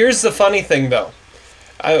 Here's the funny thing, though.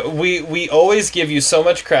 We always give you so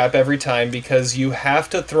much crap every time because you have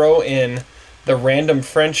to throw in the random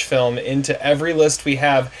French film into every list we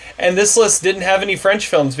have. And this list didn't have any French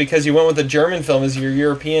films because you went with a German film as your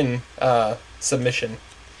European submission.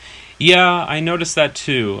 Yeah, I noticed that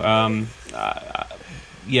too.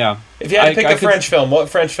 Yeah. If you had to pick a French film, what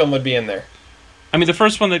French film would be in there? I mean, the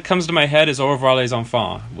first one that comes to my head is Au revoir les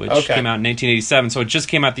enfants, which came out in 1987, so it just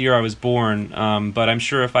came out the year I was born, but I'm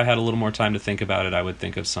sure if I had a little more time to think about it, I would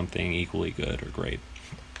think of something equally good or great.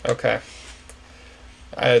 Okay.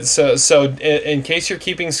 So in case you're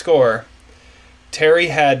keeping score, Terry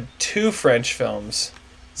had 2 French films,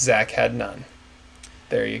 Zach had none.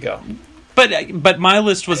 There you go. But my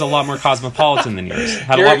list was a lot more cosmopolitan than yours.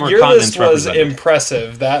 Had your a lot more your continents list was represented.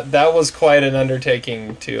 impressive. That was quite an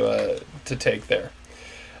undertaking to take there.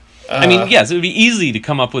 I mean, yes, it would be easy to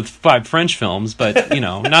come up with 5 French films, but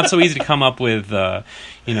not so easy to come up with Africa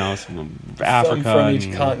from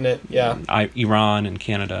each continent. Yeah, Iran and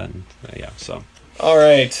Canada, and So all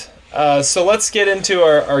right, so let's get into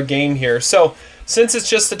our game here. So since it's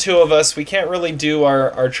just the two of us, we can't really do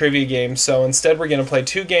our trivia game. So instead, we're going to play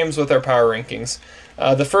 2 games with our power rankings.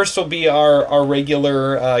 The first will be our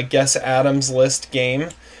regular Guess Adam's List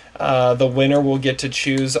game. The winner will get to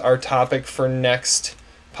choose our topic for next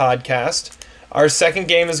podcast. Our second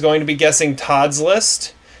game is going to be guessing Todd's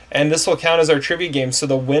list, and this will count as our trivia game. So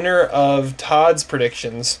the winner of Todd's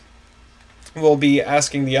predictions will be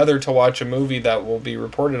asking the other to watch a movie that will be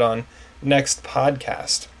reported on next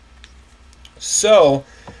podcast. So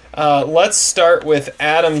let's start with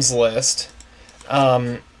Adam's list.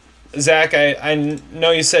 Zach, I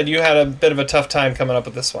know you said you had a bit of a tough time coming up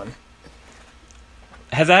with this one.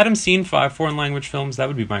 has Adam seen 5 foreign language films? That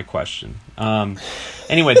would be my question.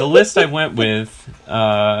 Anyway, the list I went with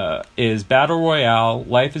is Battle Royale,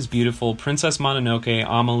 Life is Beautiful, Princess Mononoke,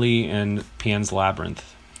 Amelie, and Pan's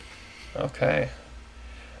Labyrinth. Okay.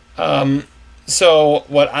 So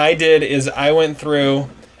what I did is I went through,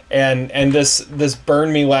 and this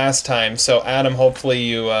burned me last time. So Adam, hopefully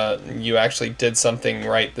you actually did something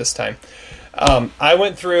right this time. I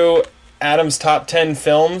went through Adam's top 10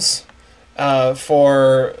 films.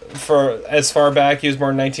 For as far back, he was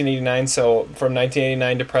born in 1989, so from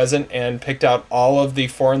 1989 to present, and picked out all of the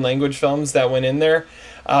foreign language films that went in there.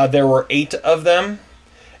 There were 8 of them,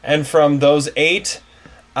 and from those 8,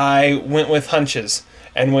 I went with hunches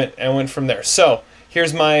and went from there. So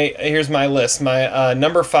here's my list. My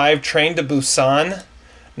number 5, Train to Busan.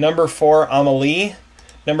 Number 4, Amelie.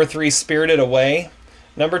 Number 3, Spirited Away.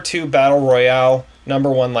 Number 2, Battle Royale. Number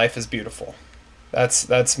 1, Life is Beautiful.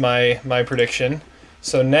 That's my prediction.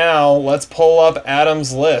 So now let's pull up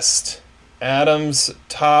Adam's list. Adam's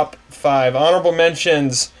top 5 honorable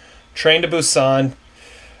mentions: Train to Busan.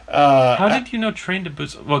 How did you know Train to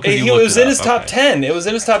Busan? Well, it was in his top 10. It was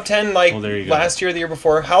in his top 10 last year, or the year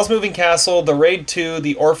before. Howl's Moving Castle, The Raid 2,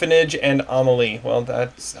 The Orphanage, and Amelie. Well,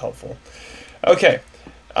 that's helpful. Okay,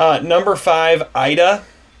 number 5, Ida.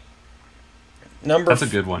 That's a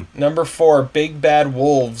good one. Number 4, Big Bad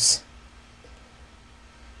Wolves.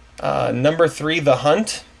 Number 3, The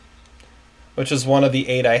Hunt, which is one of the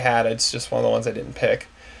 8 I had. It's just one of the ones I didn't pick.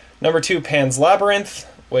 Number 2, Pan's Labyrinth,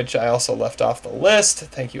 which I also left off the list.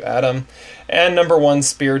 Thank you, Adam. And number 1,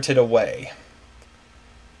 Spirited Away.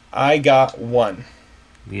 I got 1.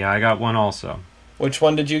 Yeah, I got 1 also. Which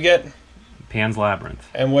one did you get? Pan's Labyrinth.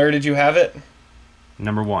 And where did you have it?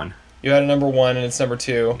 Number 1. You had a number 1, and it's number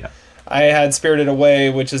 2. Yeah. I had Spirited Away,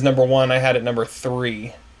 which is number 1. I had it number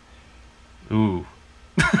 3. Ooh.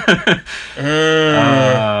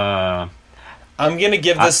 I'm gonna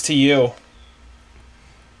give this to you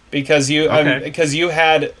because you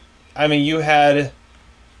had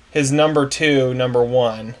his number 2, number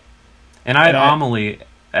 1, and I had Amelie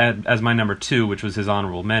as my number 2, which was his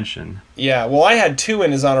honorable mention. Yeah, well, I had 2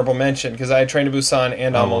 in his honorable mention because I had Train to Busan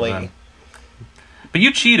and Amelie. Well, but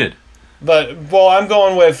you cheated. But I'm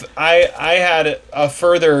going with I had a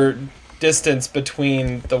further distance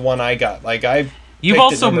between the one I got. Like You've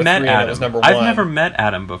also met Adam. Was number 1. I've never met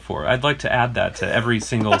Adam before. I'd like to add that to every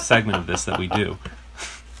single segment of this that we do.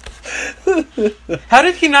 How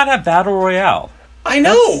did he not have Battle Royale? I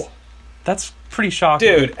know. That's pretty shocking.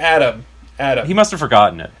 Dude, Adam. He must have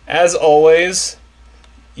forgotten it. As always,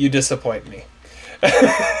 you disappoint me.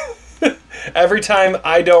 Every time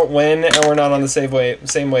I don't win and we're not on the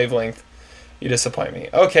same wavelength, you disappoint me.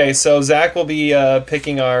 Okay, so Zach will be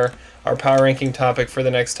picking our power ranking topic for the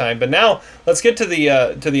next time. But now let's get to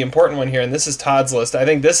the important one here, and this is Todd's list. I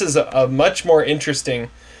think this is a much more interesting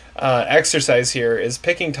exercise here, is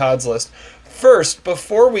picking Todd's list. First,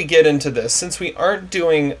 before we get into this, since we aren't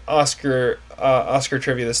doing Oscar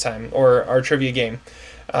trivia this time, or our trivia game,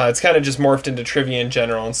 it's kind of just morphed into trivia in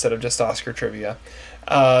general instead of just Oscar trivia.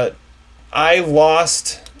 I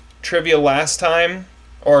lost trivia last time,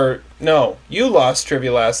 or no, you lost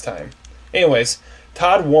trivia last time. Anyways,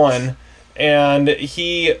 Todd won, and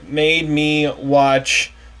he made me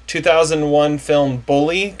watch 2001 film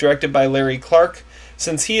Bully, directed by Larry Clark.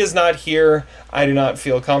 Since he is not here, I do not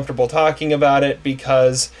feel comfortable talking about it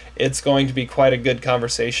because it's going to be quite a good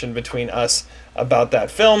conversation between us about that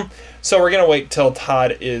film. So we're going to wait till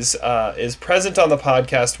Todd is present on the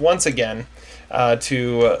podcast once again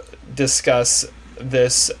to discuss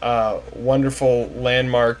this wonderful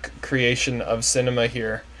landmark creation of cinema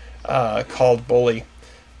here called Bully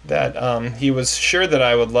that he was sure that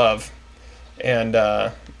I would love. And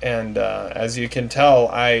as you can tell,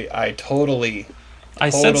 I totally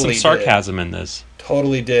said some sarcasm in this.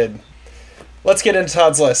 Totally did. Let's get into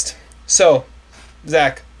Todd's list. So,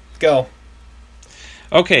 Zach, go.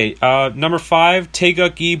 Okay, number 5,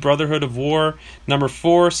 Taegukgi, Brotherhood of War. Number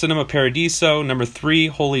 4, Cinema Paradiso. Number 3,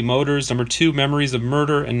 Holy Motors. Number 2, Memories of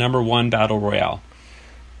Murder. And number 1, Battle Royale.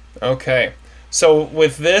 Okay, so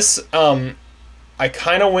with this, I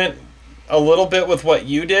kind of went a little bit with what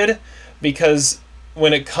you did, because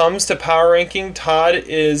when it comes to power ranking, Todd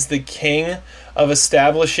is the king of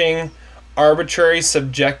establishing arbitrary,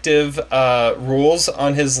 subjective rules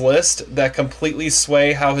on his list that completely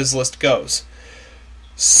sway how his list goes.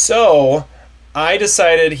 So I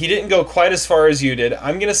decided he didn't go quite as far as you did.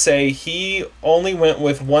 I'm going to say he only went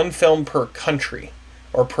with 1 film per country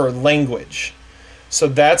or per language. So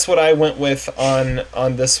that's what I went with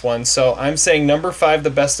on this one. So I'm saying number 5, The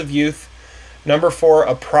Best of Youth. Number 4,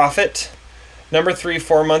 A Prophet. Number 3,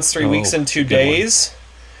 4 Months, 3 Weeks, and 2 Days.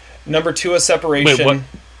 Number 2, A Separation. Wait,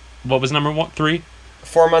 what was number 3?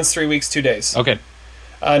 4 Months, 3 Weeks, 2 Days. Okay.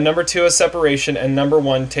 Number 2, A Separation. And number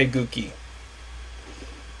 1, Taegukgi.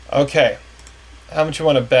 Okay. How much you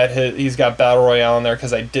want to bet he's got Battle Royale in there,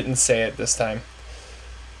 because I didn't say it this time.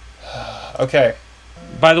 Okay.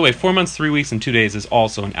 By the way, 4 Months, 3 Weeks, and 2 Days is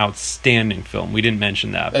also an outstanding film. We didn't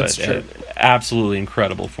mention that. That's but true. Absolutely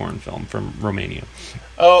incredible foreign film from Romania.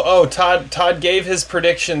 Oh, Todd gave his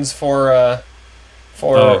predictions for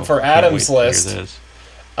Adam's list.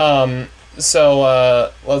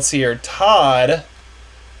 So let's see here. Todd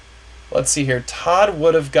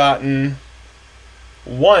would have gotten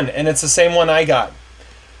 1, and it's the same one I got.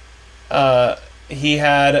 He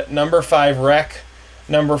had number 5, Wreck.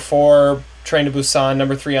 Number 4, Train to Busan.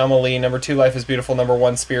 Number 3, Amelie. Number 2, Life is Beautiful. Number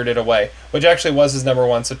 1, Spirited Away, which actually was his number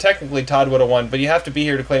 1. So technically Todd would have won, but you have to be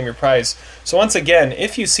here to claim your prize. So once again,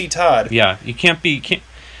 if you see Todd, yeah, you can't be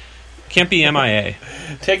MIA.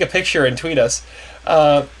 Take a picture and tweet us.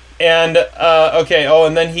 Okay. Oh,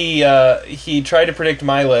 and then he tried to predict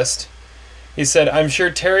my list. He said, "I'm sure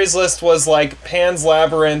Terry's list was like Pan's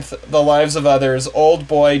Labyrinth, The Lives of Others, Old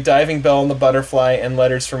Boy, Diving Bell and the Butterfly, and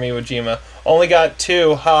Letters from Iwo Jima." Only got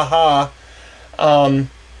 2, haha.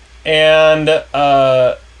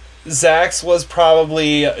 Zach's was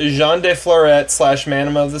probably Jean de Florette /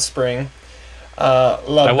 Man of the Spring. I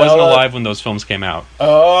wasn't alive when those films came out.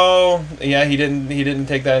 Oh, yeah, he didn't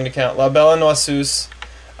take that into account. La Belle et Noiseuse,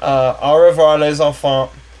 Au revoir les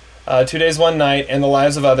enfants, 2 Days, 1 Night, and The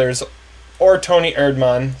Lives of Others, or Tony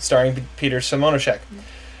Erdmann, starring Peter Simonoshek.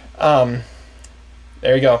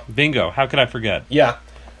 There you go. Bingo. How could I forget? Yeah.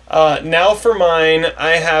 Now for mine,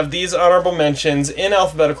 I have these honorable mentions in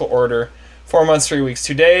alphabetical order. 4 Months, 3 Weeks,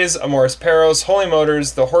 2 Days, Amoris Perros, Holy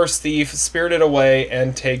Motors, The Horse Thief, Spirited Away,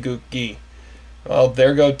 and Taeguk Gi. Well,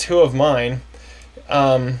 there go 2 of mine.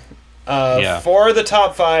 For the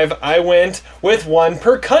top 5, I went with 1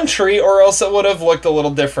 per country, or else it would have looked a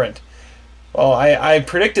little different. Well, I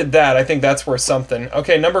predicted that. I think that's worth something.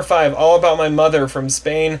 Okay, number 5, All About My Mother from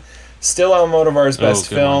Spain. Still Almodovar's best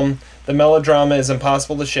film. One. The melodrama is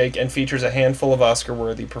impossible to shake and features a handful of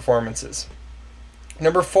Oscar-worthy performances.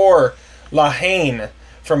 Number 4, La Haine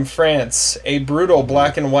from France. A brutal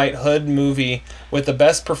black and white hood movie with the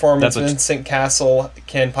best performance Vincent Cassel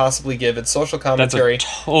can possibly give. Its social commentary.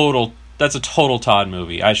 That's a total Todd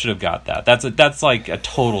movie. I should have got that. That's like a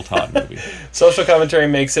total Todd movie. Social commentary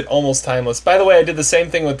makes it almost timeless. By the way, I did the same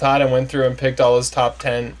thing with Todd and went through and picked all his top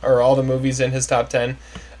 10, or all the movies in his top 10.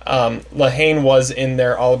 La Haine was in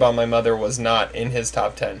there. All About My Mother was not in his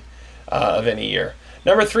top 10 of any year.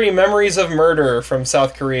 Number 3, Memories of Murder from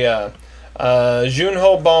South Korea.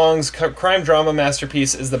 Joon-ho Bong's crime drama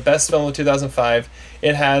masterpiece is the best film of 2005.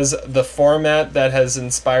 It has the format that has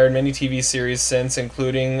inspired many TV series since,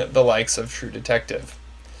 including the likes of True Detective.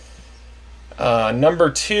 Number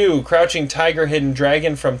 2, Crouching Tiger, Hidden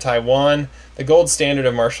Dragon from Taiwan, the gold standard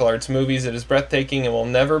of martial arts movies. It is breathtaking and will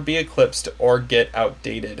never be eclipsed or get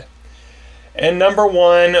outdated. And number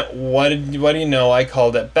 1, what do you know? I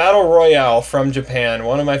called it Battle Royale from Japan.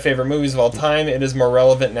 One of my favorite movies of all time. It is more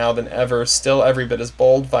relevant now than ever. Still every bit as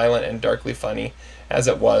bold, violent, and darkly funny as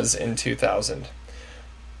it was in 2000.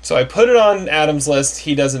 So I put it on Adam's list.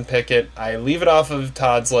 He doesn't pick it. I leave it off of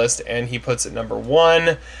Todd's list, and he puts it number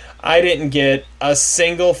 1. I didn't get a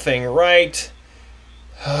single thing right.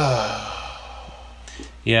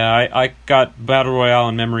 Yeah, I got Battle Royale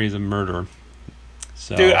and Memories of Murder.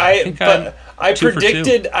 So dude, I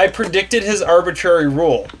predicted his arbitrary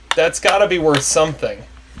rule. That's got to be worth something.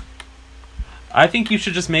 I think you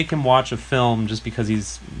should just make him watch a film just because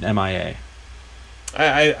he's MIA.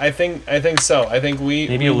 I think so. I think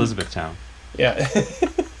maybe Elizabethtown. Yeah.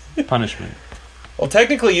 Punishment. Well,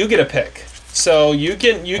 technically, you get a pick, so you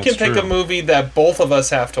can pick true. a movie that both of us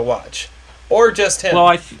have to watch, or just him.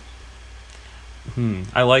 Well,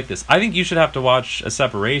 I like this. I think you should have to watch A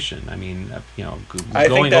Separation. I mean, I think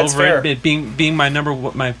going that's over fair. it being my number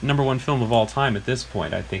 1 film of all time at this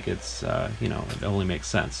point. I think it's it only makes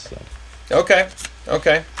sense. So. Okay.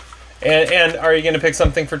 And are you going to pick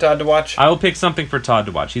something for Todd to watch? I will pick something for Todd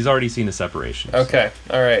to watch. He's already seen A Separation. Okay.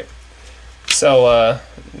 So. All right. So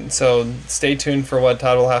stay tuned for what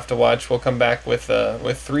Todd will have to watch. We'll come back with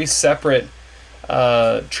 3 separate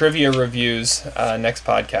trivia reviews next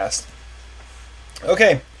podcast.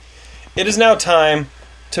 Okay, it is now time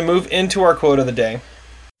to move into our quote of the day.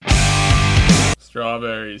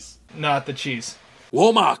 Strawberries. Not the cheese.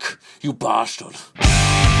 Womack, you bastard.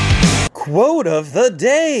 Quote of the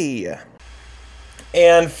day.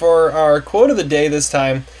 And for our quote of the day this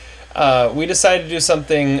time, we decided to do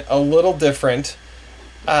something a little different.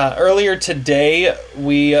 Earlier today,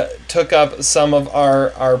 we took up some of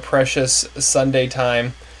our precious Sunday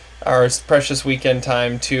time, our precious weekend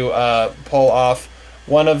time, to pull off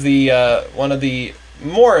one of the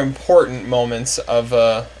more important moments of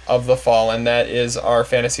the fall, and that is our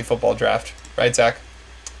fantasy football draft. Right, Zach?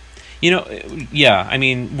 Yeah. I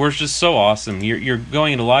mean, we're just so awesome. You're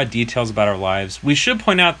going into a lot of details about our lives. We should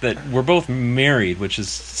point out that we're both married, which is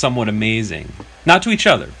somewhat amazing. Not to each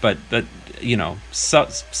other, but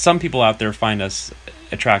some people out there find us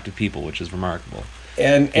attractive people, which is remarkable.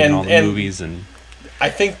 And all the movies and. I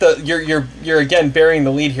think you're again bearing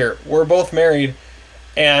the lead here. We're both married,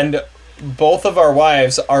 and both of our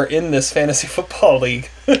wives are in this fantasy football league.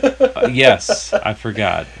 Yes, I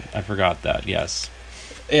forgot that. Yes.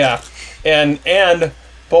 Yeah, and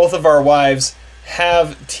both of our wives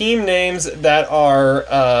have team names that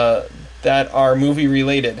are movie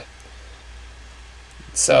related.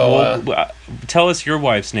 So tell us your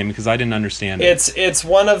wife's name because I didn't understand it. It's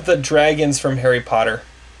one of the dragons from Harry Potter.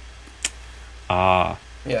 Ah.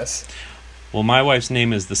 Yes. Well, my wife's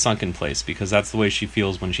name is The Sunken Place because that's the way she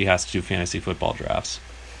feels when she has to do fantasy football drafts.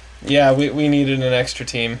 Yeah, we needed an extra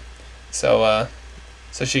team, so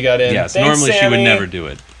she got in. Yes, Thanks, normally Sammy. she would never do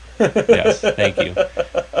it. Yes, thank you.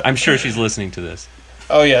 I'm sure she's listening to this.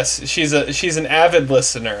 Oh yes, she's an avid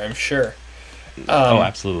listener, I'm sure.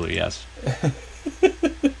 Absolutely, yes.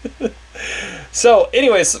 So,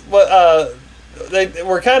 anyways,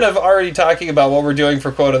 we're kind of already talking about what we're doing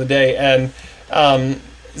for quote of the day, and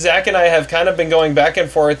Zach and I have kind of been going back and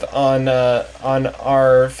forth on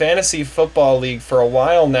our fantasy football league for a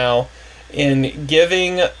while now, in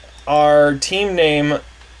giving our team name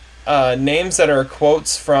names that are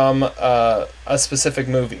quotes from a specific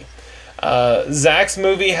movie. Zach's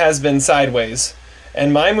movie has been Sideways,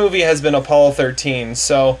 and my movie has been Apollo 13.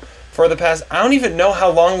 So for the past, I don't even know how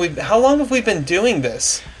long have we been doing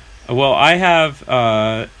this? Well, I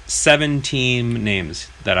have 7 team names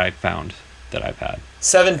that I found that I've had.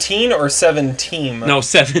 17 or 7 team? No,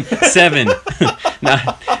 7. 7.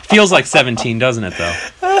 Feels like 17, doesn't it, though?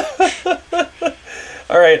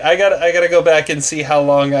 All right, I gotta go back and see how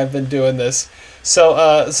long I've been doing this.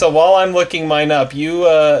 So while I'm looking mine up,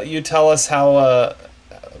 you tell us how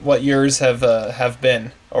what yours have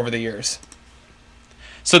been over the years.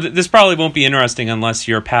 So this probably won't be interesting unless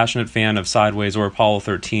you're a passionate fan of Sideways or Apollo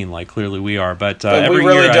 13, like clearly we are. But every we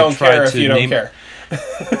really year don't I try care to if you don't care.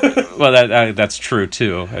 Well, that's true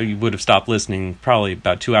too. You would have stopped listening probably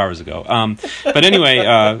about 2 hours ago. But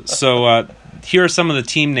anyway, so here are some of the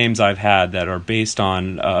team names I've had that are based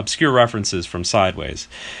on obscure references from Sideways: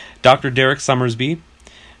 Dr. Derek Summersby,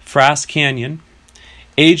 Frass Canyon,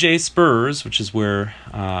 AJ Spurs, which is where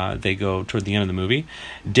they go toward the end of the movie,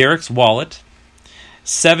 Derek's Wallet,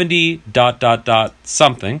 70 ...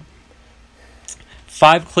 something,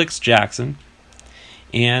 5 Clicks Jackson,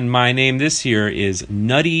 and my name this year is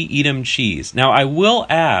Nutty Eat'em Cheese. Now, I will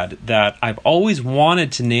add that I've always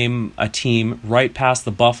wanted to name a team right past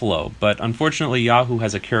the Buffalo, but unfortunately Yahoo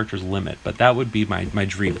has a character's limit, but that would be my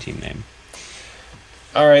dream team name.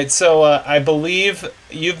 All right, so I believe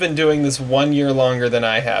you've been doing this 1 year longer than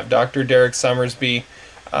I have. Dr. Derek Summersby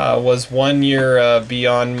was 1 year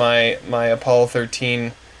beyond my Apollo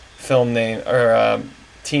 13 film name or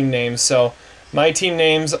team names. So my team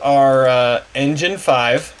names are Engine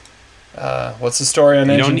 5. What's the story on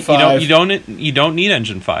Engine 5? You don't need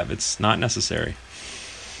Engine 5. It's not necessary.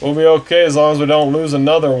 We'll be okay as long as we don't lose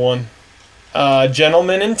another one.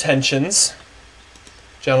 Gentleman Intentions.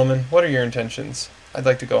 Gentlemen, what are your intentions? I'd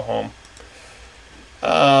like to go home.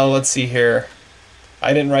 Let's see here.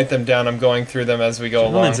 I didn't write them down. I'm going through them as we go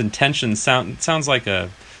along. Gentleman's Intentions sounds like a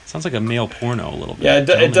male porno a little bit. Yeah,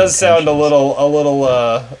 it does sound a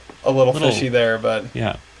little fishy there, but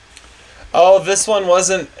yeah. Oh, this one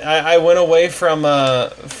wasn't. I went away from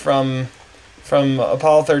Apollo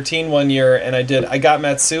 13 1 year, and I got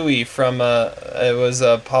Matsui from it was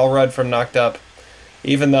Paul Rudd from Knocked Up,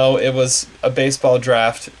 even though it was a baseball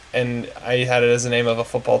draft and I had it as the name of a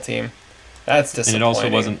football team. That's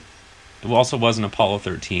disappointing. And it also wasn't Apollo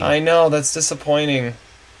 13. I know, that's disappointing.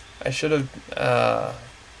 I should have.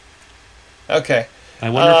 Okay. I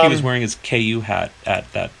wonder if he was wearing his KU hat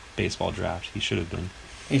at that baseball draft. He should have been.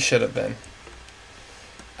 He should have been.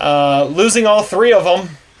 Losing all 3 of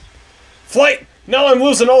them. Flight! Now I'm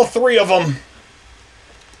losing all 3 of them.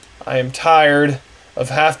 I am tired of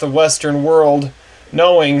half the Western world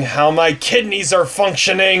knowing how my kidneys are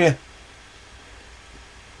functioning.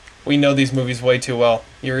 We know these movies way too well.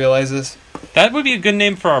 You realize this? That would be a good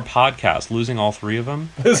name for our podcast, Losing All 3 of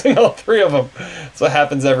Them. Losing all 3 of them. So it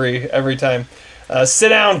happens every time. Sit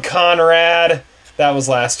down, Conrad. That was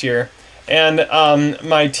last year. And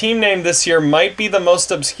my team name this year might be the most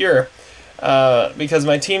obscure. Because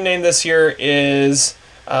my team name this year is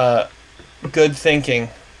Good Thinking.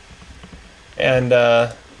 And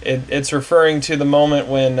it's referring to the moment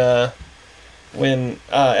when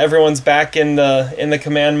everyone's back in the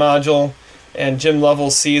command module, and Jim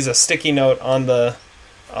Lovell sees a sticky note on the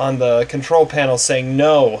control panel saying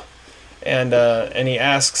no, and he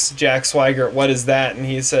asks Jack Swigert, "What is that?" And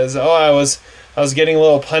he says, "Oh, I was getting a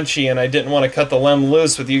little punchy, and I didn't want to cut the lem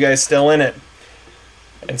loose with you guys still in it."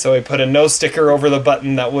 And so he put a no sticker over the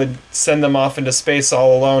button that would send them off into space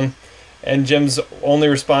all alone. And Jim's only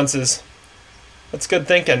response is, "That's good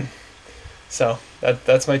thinking." So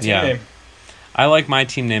that's my team name. I like my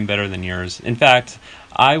team name better than yours. In fact,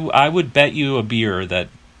 I would bet you a beer that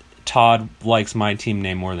Todd likes my team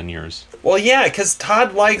name more than yours. Well, yeah, because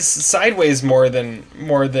Todd likes Sideways more than.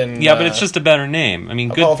 Yeah, but it's just a better name. I mean,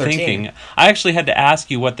 Good Thinking. I actually had to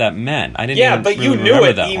ask you what that meant. I didn't. Yeah, but really you knew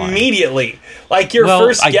it immediately. Like your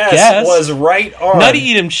first guess was right on.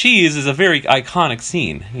 Nutty Eat'em Cheese is a very iconic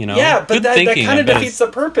scene. You know. Yeah, but that kind of defeats the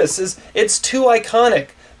purpose. It's too iconic.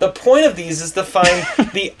 The point of these is to find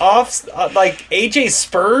the like AJ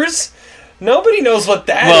Spurs. Nobody knows what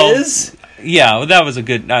that is. Yeah, that was a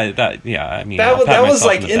good. Yeah, I mean, that was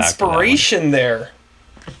like inspiration there.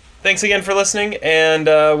 Thanks again for listening, and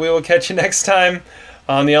we will catch you next time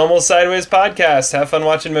on the Almost Sideways podcast. Have fun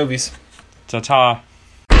watching movies. Ta-ta.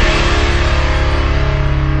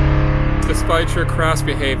 Despite your crass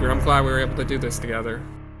behavior, I'm glad we were able to do this together.